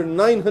after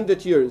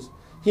 900 years.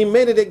 He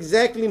made it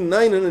exactly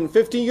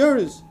 950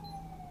 years.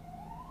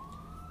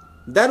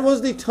 That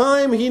was the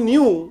time he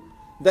knew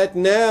that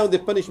now the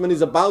punishment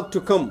is about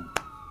to come.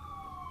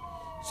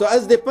 So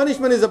as the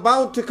punishment is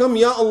about to come,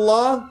 Ya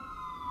Allah,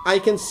 I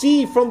can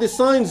see from the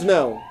signs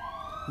now,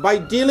 by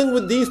dealing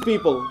with these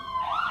people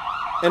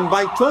and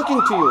by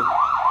talking to you,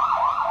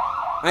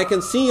 I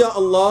can see, Ya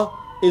Allah,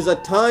 is a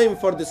time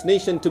for this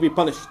nation to be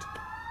punished.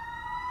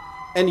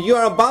 And you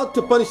are about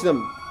to punish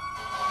them.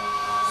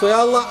 So Ya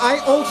Allah, I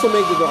also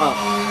make the dua.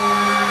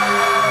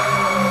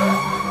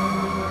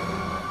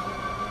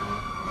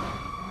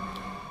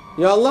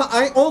 Ya Allah,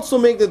 I also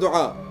make the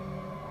dua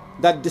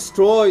that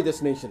destroy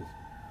this nation.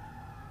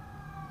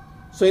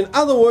 So in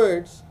other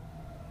words,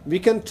 we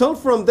can tell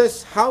from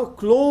this how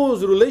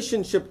close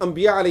relationship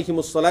Anbiya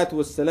alayhimus salatu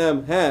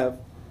wassalam have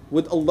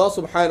with Allah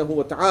subhanahu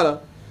wa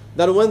ta'ala,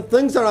 that when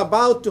things are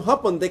about to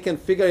happen, they can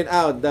figure it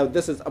out that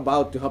this is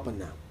about to happen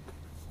now.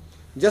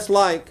 Just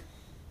like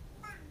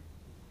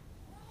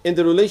in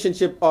the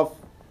relationship of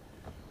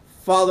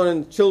father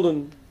and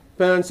children,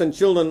 parents and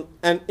children,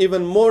 and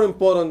even more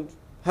important,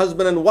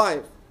 husband and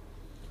wife.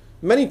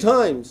 Many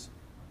times,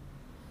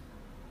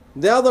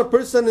 the other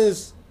person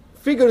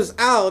figures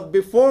out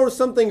before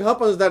something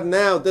happens that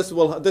now this is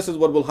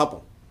what will happen.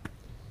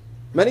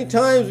 Many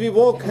times we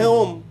walk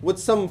home with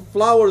some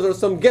flowers or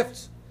some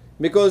gifts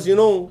because you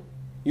know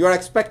you are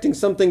expecting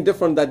something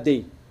different that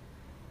day.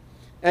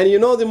 And you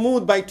know the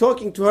mood by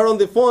talking to her on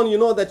the phone, you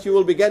know that you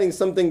will be getting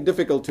something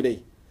difficult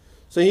today.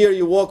 So here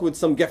you walk with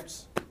some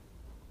gifts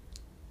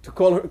to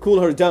cool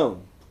her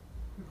down.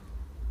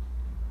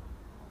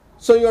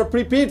 So you are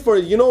prepared for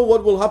it, you know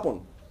what will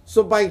happen.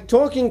 So by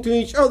talking to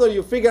each other,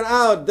 you figure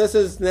out this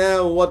is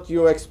now what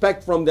you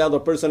expect from the other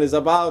person is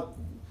about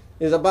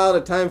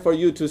a time for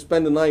you to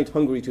spend the night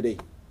hungry today.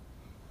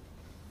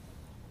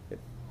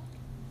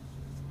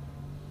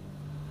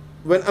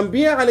 When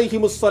Anbiya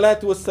alayhimus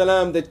salatu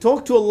wassalam, they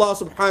talked to Allah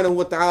subhanahu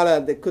wa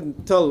ta'ala, they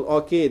couldn't tell,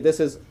 okay,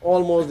 this is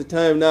almost the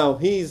time now,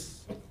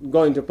 He's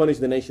going to punish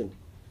the nation.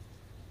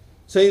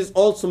 So He's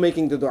also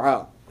making the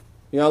dua.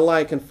 Ya Allah,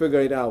 I can figure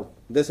it out.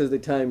 This is the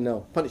time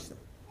now, punish them.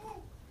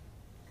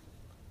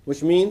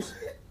 Which means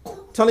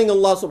telling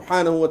Allah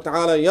subhanahu wa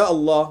ta'ala, Ya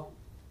Allah,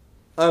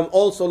 I'm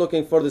also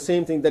looking for the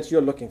same thing that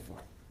you're looking for.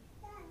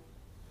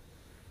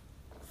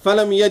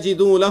 فَلَمْ يَجِدُوا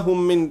لَهُم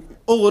مِّنْ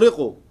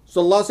أُغْرِقُوا. So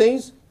Allah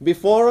says,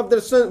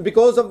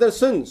 because of their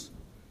sins,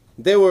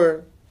 they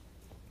were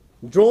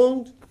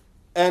drowned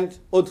and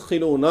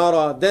أُدْخِلُوا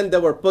نَارًا. Then they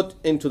were put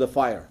into the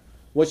fire.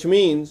 Which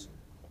means,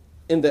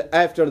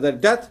 after their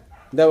death,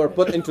 they were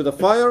put into the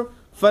fire.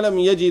 فَلَمْ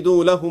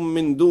يَجِدُوا لَهُم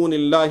مِّن دُونِ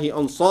اللَّهِ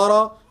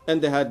أَنصَارًا.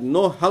 And they had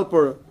no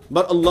helper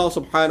but Allah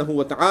subhanahu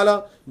wa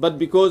ta'ala. But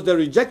because they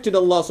rejected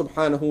Allah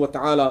subhanahu wa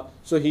ta'ala,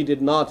 so He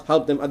did not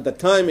help them at the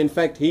time. In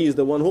fact, He is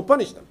the one who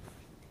punished them.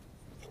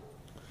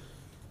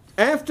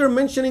 After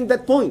mentioning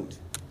that point,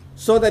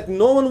 so that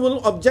no one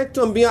will object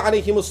to Anbiya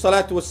alayhimus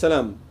salatu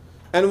wassalam,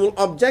 and will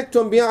object to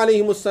Anbiya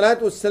alayhimus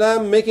salatu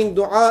wassalam making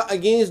dua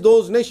against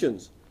those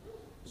nations.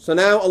 So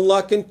now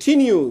Allah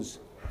continues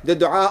the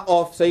dua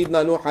of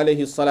Sayyidina Nuh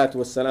alayhi salatu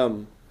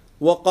wassalam.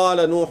 وَقَالَ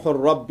نُوحُ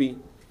الرَّبِّ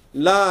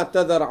لَا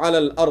تَذَرْ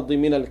عَلَى الْأَرْضِ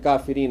مِنَ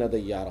الْكَافِرِينَ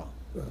دَيَّارًا.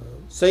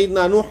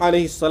 Sayyidina Nuh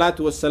alayhi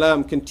salatu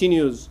wassalam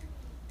continues,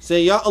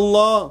 say, Ya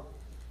Allah,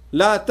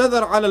 لا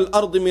تذر على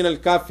الأرض من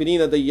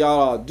الكافرين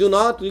ديارا. Do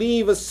not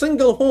leave a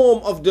single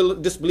home of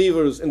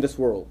disbelievers in this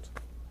world.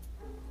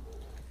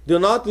 Do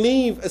not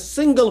leave a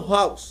single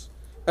house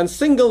and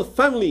single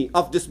family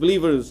of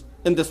disbelievers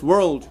in this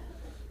world.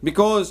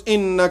 Because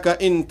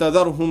إنك إن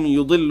تذرهم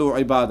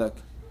يضلوا عبادك.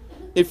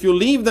 If you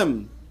leave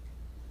them,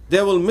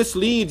 they will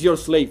mislead your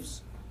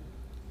slaves.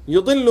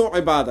 يضلوا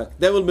عبادك.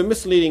 They will be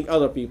misleading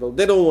other people.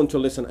 They don't want to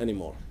listen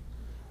anymore.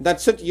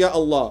 That's it, Ya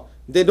Allah.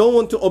 They don't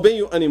want to obey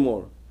you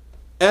anymore.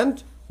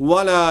 And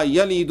وَلَا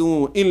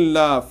يَلِدُوا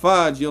إِلَّا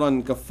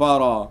فَاجِرًا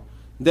كَفَّارًا.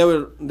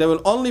 They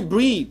will only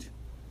breed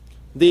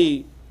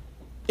the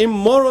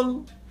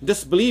immoral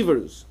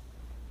disbelievers.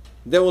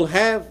 They will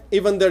have,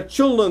 even their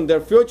children,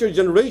 their future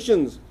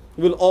generations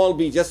will all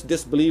be just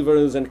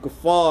disbelievers and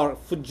kuffar,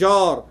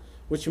 fujjar,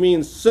 which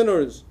means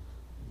sinners,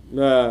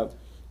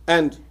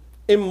 and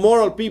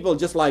immoral people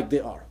just like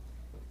they are.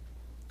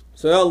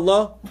 So ya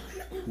Allah,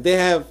 they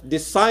have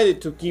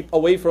decided to keep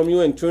away from you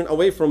and turn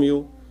away from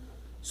you.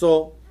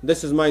 So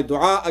this is my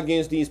dua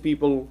against these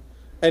people.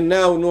 And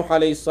now Nuh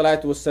alayhi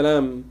salatu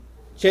wassalam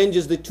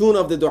changes the tune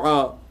of the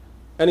dua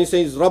and he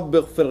says, Rabbi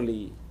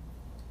ghfirli.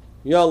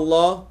 Ya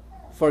Allah,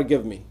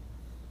 forgive me.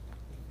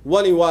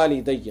 Wali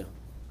walidayya.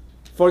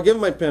 Forgive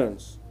my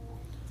parents.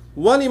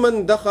 Wali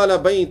man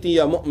dakhala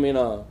baytiya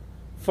mu'mina.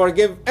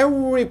 Forgive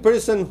every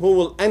person who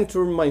will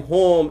enter my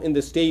home in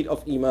the state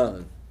of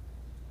iman.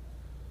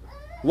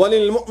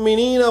 Walil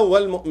mu'minina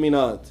wal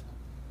mu'minat.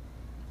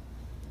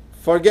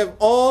 Forgive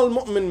all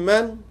mu'min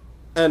men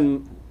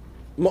and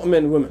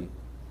mu'min women.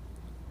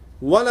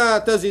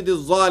 وَلَا تَزِدِ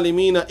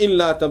الظَّالِمِينَ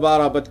إِلَّا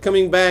تَبَارًا. But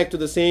coming back to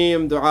the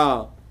same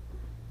dua,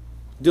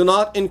 do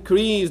not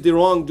increase the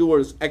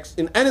wrongdoers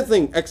in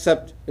anything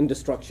except in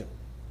destruction.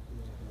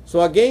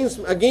 So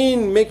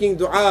again making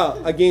dua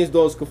against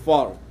those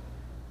kuffar.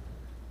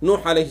 Nuh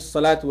alayhi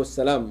salatu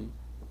wassalam,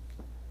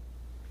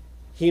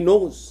 he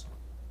knows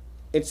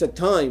it's a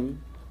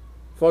time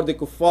for the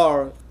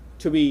kuffar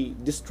to be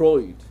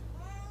destroyed.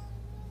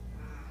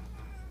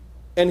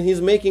 And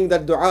he's making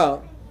that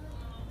dua.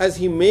 As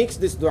he makes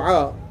this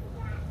dua,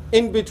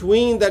 in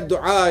between that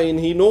dua, and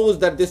he knows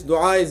that this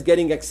dua is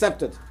getting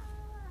accepted.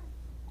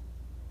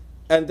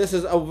 And this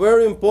is a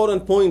very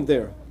important point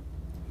there.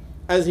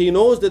 As he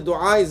knows the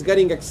dua is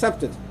getting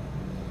accepted,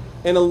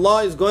 and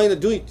Allah is going to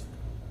do it,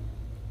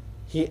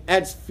 he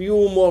adds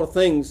few more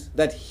things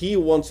that he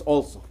wants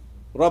also.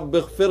 رَبِّ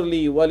اغْفِرْ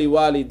لِي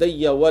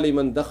وَلِوَالِدَيَّ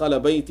وَلِمَنْ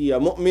دَخَلَ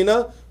بَيْتِيَ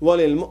مُؤْمِنًا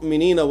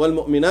وَلِلْمُؤْمِنِينَ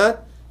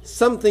وَالْمُؤْمِنَاتِ.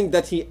 Something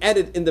that he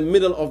added in the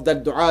middle of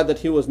that dua that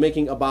he was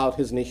making about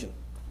his nation.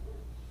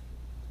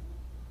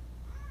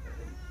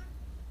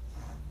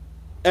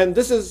 And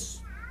this is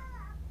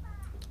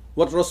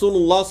what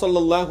Rasulullah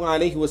sallallahu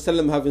alaihi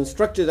wasallam have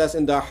instructed us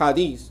in the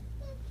hadith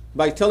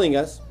by telling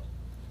us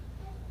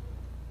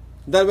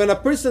that when a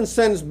person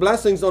sends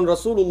blessings on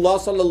Rasulullah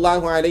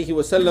sallallahu alaihi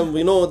wasallam,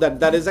 we know that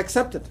that is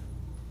accepted.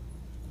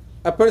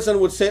 A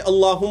person would say,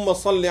 Allahumma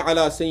salli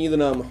ala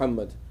Sayyidina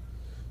Muhammad.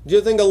 Do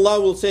you think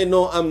Allah will say,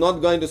 no, I'm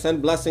not going to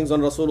send blessings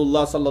on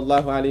Rasulullah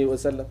sallallahu alaihi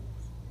wasallam?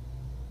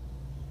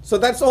 So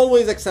that's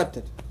always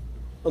accepted.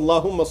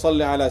 Allahumma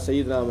salli ala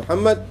Sayyidina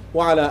Muhammad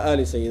wa ala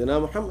ali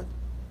Sayyidina Muhammad.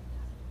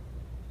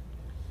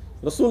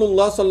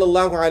 Rasulullah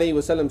sallallahu alaihi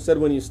wasallam said,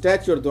 when you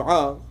start your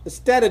dua,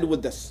 start it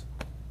with this.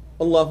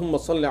 Allahumma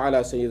salli ala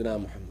Sayyidina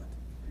Muhammad.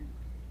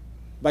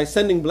 By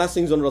sending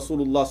blessings on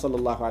Rasulullah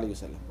sallallahu alaihi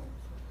wasallam.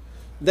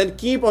 Then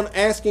keep on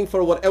asking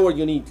for whatever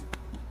you need.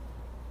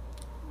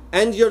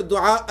 And your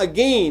dua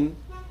again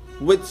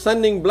with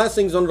sending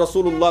blessings on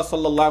Rasulullah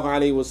sallallahu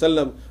alaihi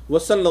wasallam wa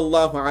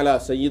sallallahu ala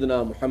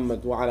Sayyidina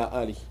Muhammad wa ala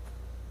alihi.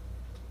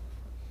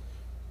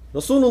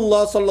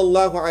 Rasulullah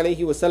sallallahu alaihi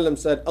wasallam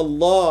said,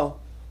 Allah,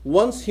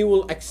 once He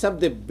will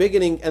accept the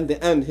beginning and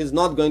the end, He's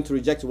not going to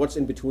reject what's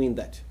in between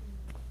that.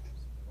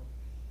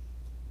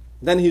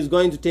 Then He's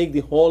going to take the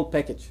whole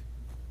package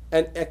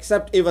and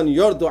accept even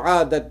your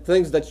dua, that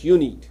things that you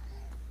need.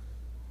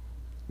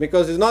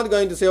 Because He's not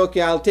going to say,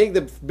 okay, I'll take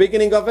the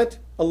beginning of it,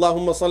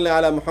 Allahumma salli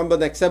ala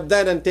Muhammad, accept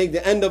that, and take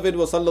the end of it,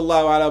 wa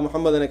sallallahu ala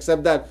Muhammad, and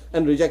accept that,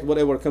 and reject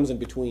whatever comes in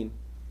between.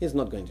 He's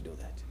not going to do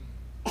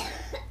that.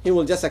 He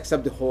will just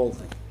accept the whole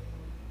thing.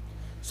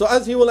 So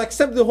as He will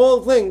accept the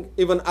whole thing,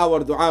 even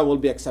our dua will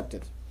be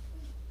accepted.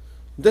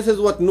 This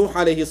is what Nuh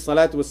alayhi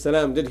salatu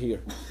wassalam did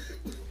here.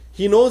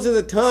 He knows it's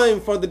a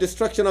time for the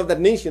destruction of that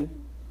nation.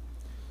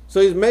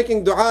 So he's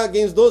making dua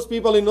against those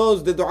people. He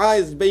knows the dua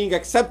is being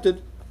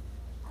accepted.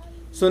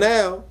 So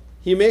now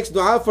he makes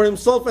dua for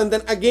himself and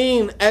then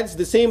again adds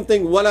the same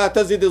thing. وَلَا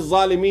تَزِدِ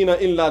الظَّالِمِينَ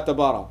إِلَّا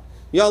تَبَارًا.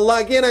 Ya Allah,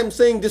 again I'm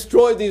saying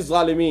destroy these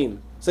zalimeen.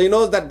 So he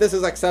knows that this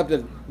is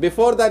accepted.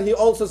 Before that he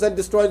also said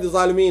destroy the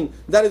zalimeen.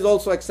 That is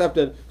also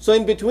accepted. So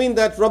in between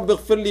that, رَبِّ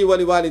اغْفِرْ لِي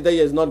وَلِوَالِدَيَّ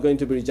is not going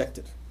to be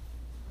rejected.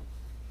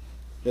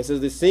 This is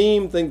the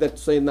same thing that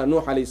Sayyidina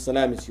Nuh alayhi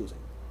salam is using.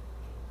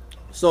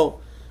 So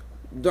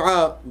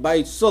dua by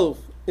itself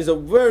is a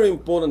very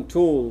important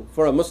tool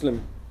for a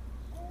Muslim.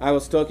 I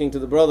was talking to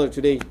the brother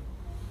today.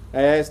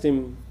 I asked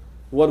him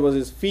what was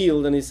his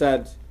field and he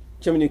said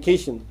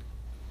communication.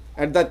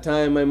 At that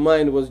time my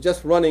mind was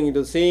just running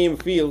into the same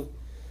field,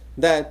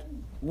 that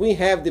we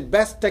have the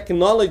best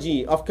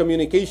technology of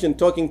communication,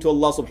 talking to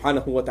Allah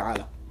subhanahu wa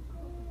ta'ala.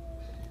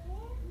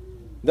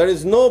 There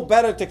is no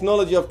better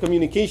technology of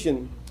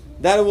communication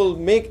that will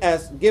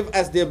give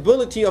us the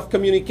ability of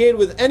communicate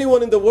with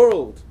anyone in the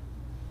world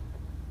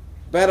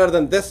better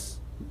than this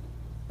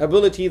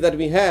ability that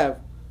we have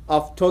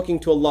of talking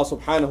to Allah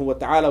subhanahu wa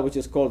ta'ala, which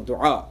is called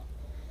dua.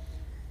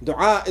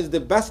 Dua is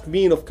the best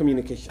mean of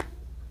communication.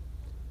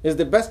 Is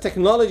the best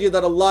technology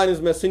that Allah and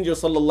His Messenger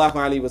sallallahu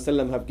alaihi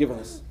wasallam have given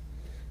us.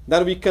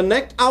 That we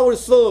connect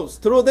ourselves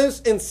through this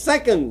in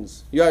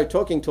seconds. You are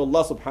talking to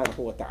Allah subhanahu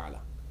wa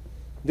ta'ala.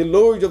 the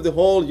Lord of the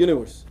whole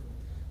universe.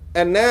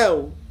 And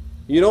now,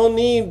 you don't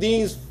need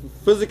these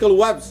physical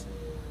webs.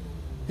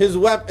 His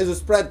web is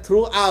spread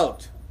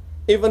throughout,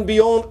 even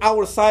beyond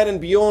our sight and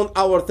beyond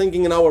our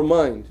thinking and our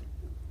mind.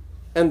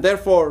 And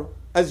therefore,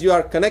 as you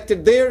are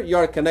connected there, you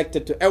are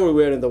connected to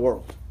everywhere in the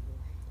world.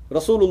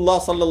 Rasulullah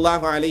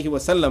sallallahu alayhi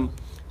wasallam,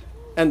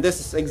 and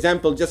this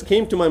example just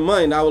came to my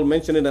mind, I will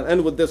mention it and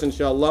end with this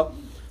inshallah.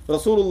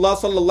 Rasulullah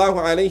sallallahu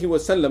alayhi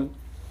wasallam,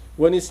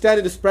 when he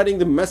started spreading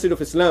the message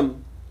of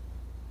Islam,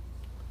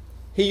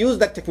 he used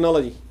that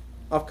technology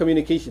of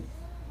communication.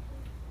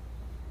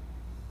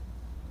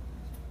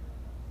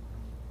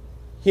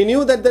 He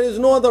knew that there is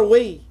no other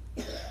way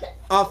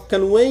of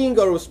conveying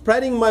or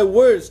spreading my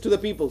words to the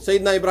people.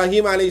 Sayyidina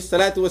Ibrahim alayhi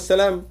salatu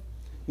wasalam,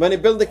 when he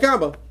built the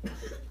Kaaba,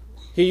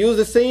 he used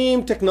the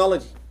same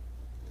technology.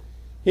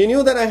 He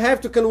knew that I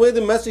have to convey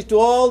the message to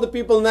all the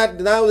people that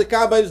now the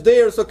Kaaba is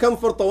there, so come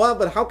for tawaf.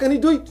 But how can he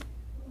do it?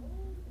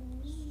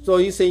 So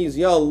he says,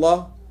 Ya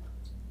Allah,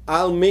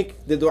 I'll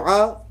make the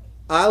dua,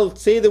 I'll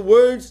say the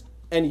words,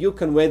 and you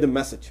convey the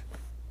message.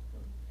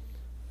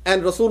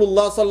 And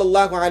Rasulullah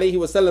sallallahu alayhi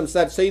wasallam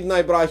said,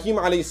 Sayyidina Ibrahim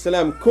alayhi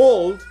salam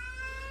called,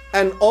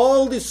 and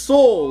all the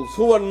souls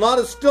who were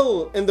not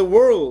still in the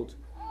world,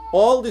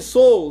 all the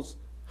souls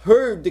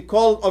heard the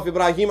call of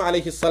Ibrahim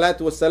alayhi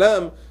salatu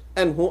wasalam,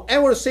 and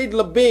whoever said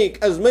labbaik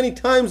as many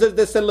times as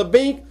they said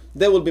labbaik,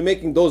 they will be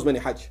making those many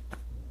hajj.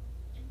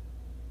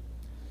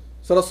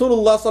 So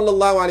Rasulullah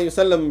sallallahu alayhi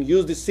wasallam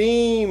used the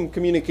same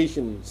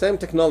communication, same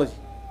technology,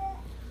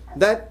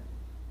 that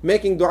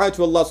making dua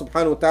to Allah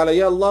subhanahu wa ta'ala,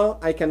 Ya Allah,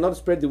 I cannot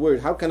spread the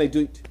word. How can I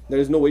do it? There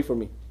is no way for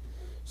me.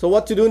 So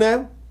what to do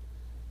now?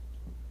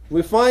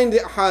 We find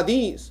the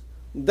hadith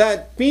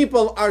that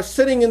people are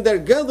sitting in their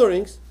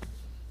gatherings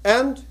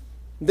and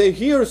they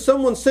hear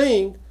someone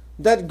saying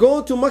that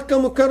go to Makkah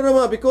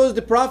Mukarramah because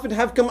the Prophet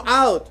have come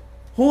out.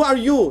 Who are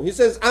you? He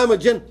says, I'm a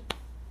jinn.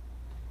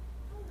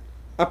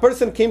 A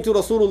person came to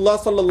Rasulullah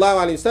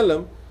sallallahu alayhi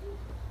wasallam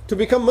to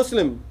become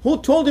Muslim.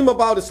 Who told him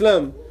about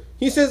Islam?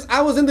 He says,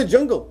 I was in the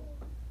jungle.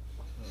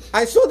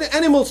 I saw the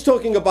animals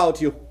talking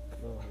about you.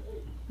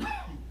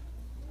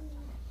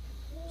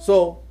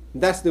 So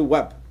that's the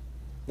web.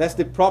 That's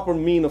the proper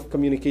mean of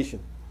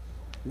communication.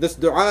 This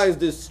dua is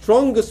the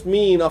strongest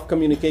mean of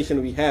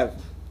communication we have.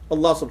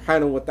 Allah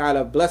subhanahu wa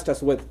ta'ala blessed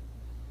us with.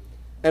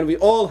 And we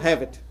all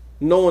have it.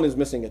 No one is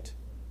missing it.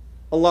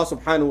 Allah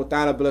subhanahu wa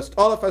ta'ala blessed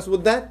all of us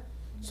with that.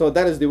 So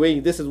that is the way,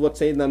 this is what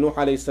Sayyidina Nuh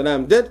alayhi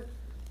salam did.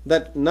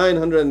 That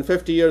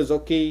 950 years,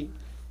 okay,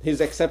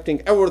 he's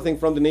accepting everything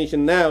from the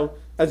nation now,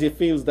 as he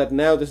feels that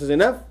now this is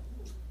enough.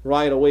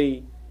 Right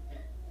away,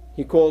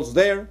 he calls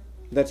there,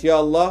 that Ya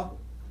Allah,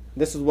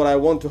 this is what I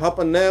want to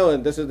happen now,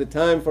 and this is the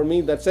time for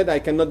me. That's it, I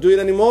cannot do it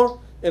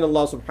anymore. And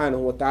Allah subhanahu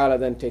wa ta'ala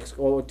then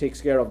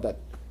takes care of that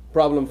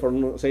problem for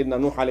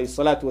Sayyidina Nuh alayhi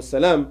salatu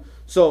wassalam.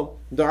 So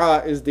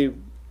dua is the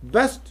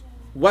best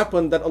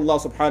weapon that Allah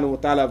subhanahu wa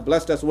ta'ala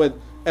blessed us with,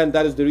 and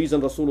that is the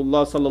reason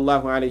Rasulullah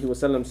sallallahu alayhi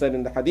wasallam said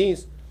in the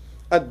hadith,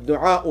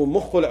 ad-du'a'u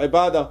mukhul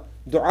ibadah.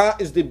 Dua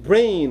is the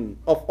brain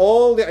of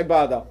all the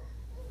ibadah.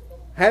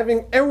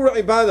 Having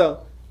every ibadah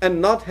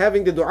and not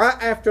having the dua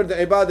after the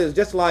ibadah is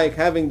just like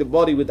having the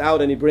body without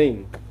any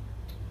brain.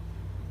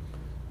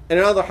 In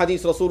another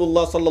hadith,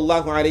 Rasulullah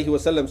sallallahu alayhi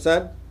wasallam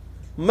said,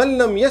 Man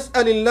lam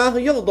yas'alillah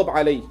yaghdab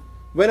alayh.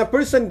 When a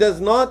person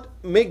does not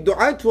make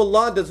dua to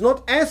Allah, does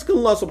not ask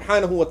Allah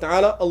subhanahu wa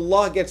ta'ala,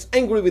 Allah gets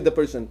angry with the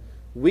person.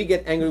 We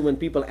get angry when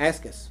people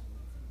ask us.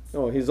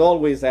 Oh, he's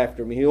always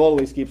after me. He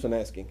always keeps on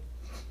asking.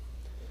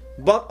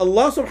 But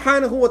Allah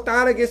subhanahu wa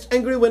ta'ala gets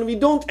angry when we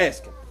don't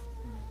ask him.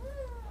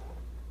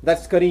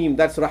 That's Kareem,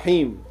 that's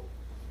Rahim.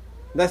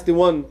 That's the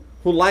one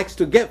who likes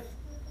to give.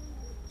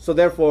 So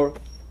therefore,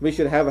 we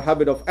should have a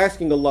habit of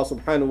asking Allah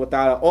subhanahu wa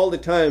ta'ala all the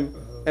time,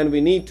 and we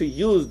need to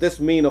use this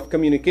mean of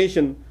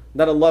communication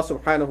that Allah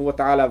subhanahu wa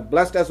ta'ala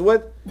blessed us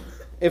with.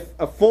 If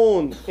a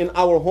phone in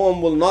our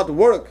home will not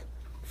work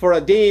for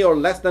a day or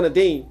less than a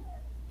day,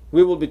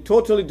 we will be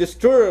totally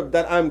disturbed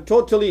that I'm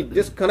totally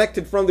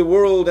disconnected from the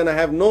world and I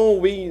have no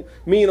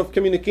mean of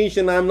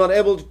communication. I'm not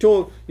able to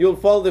talk. You'll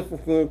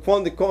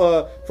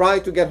try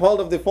to get hold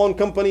of the phone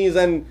companies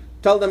and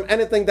tell them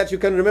anything that you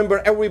can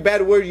remember. Every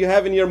bad word you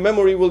have in your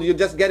memory, will you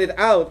just get it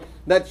out?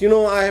 That,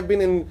 I have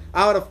been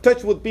out of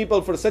touch with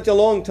people for such a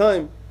long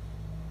time.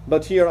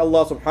 But here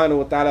Allah subhanahu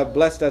wa ta'ala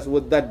blessed us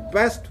with that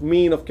best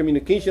mean of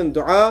communication,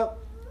 dua.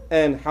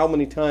 And how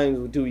many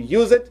times do we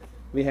use it?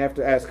 We have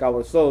to ask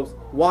ourselves,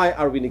 why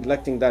are we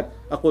neglecting that?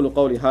 أقول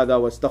قولي هذا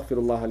واستغفر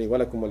الله لي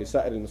ولكم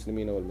ولسائر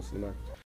المسلمين والمسلمات.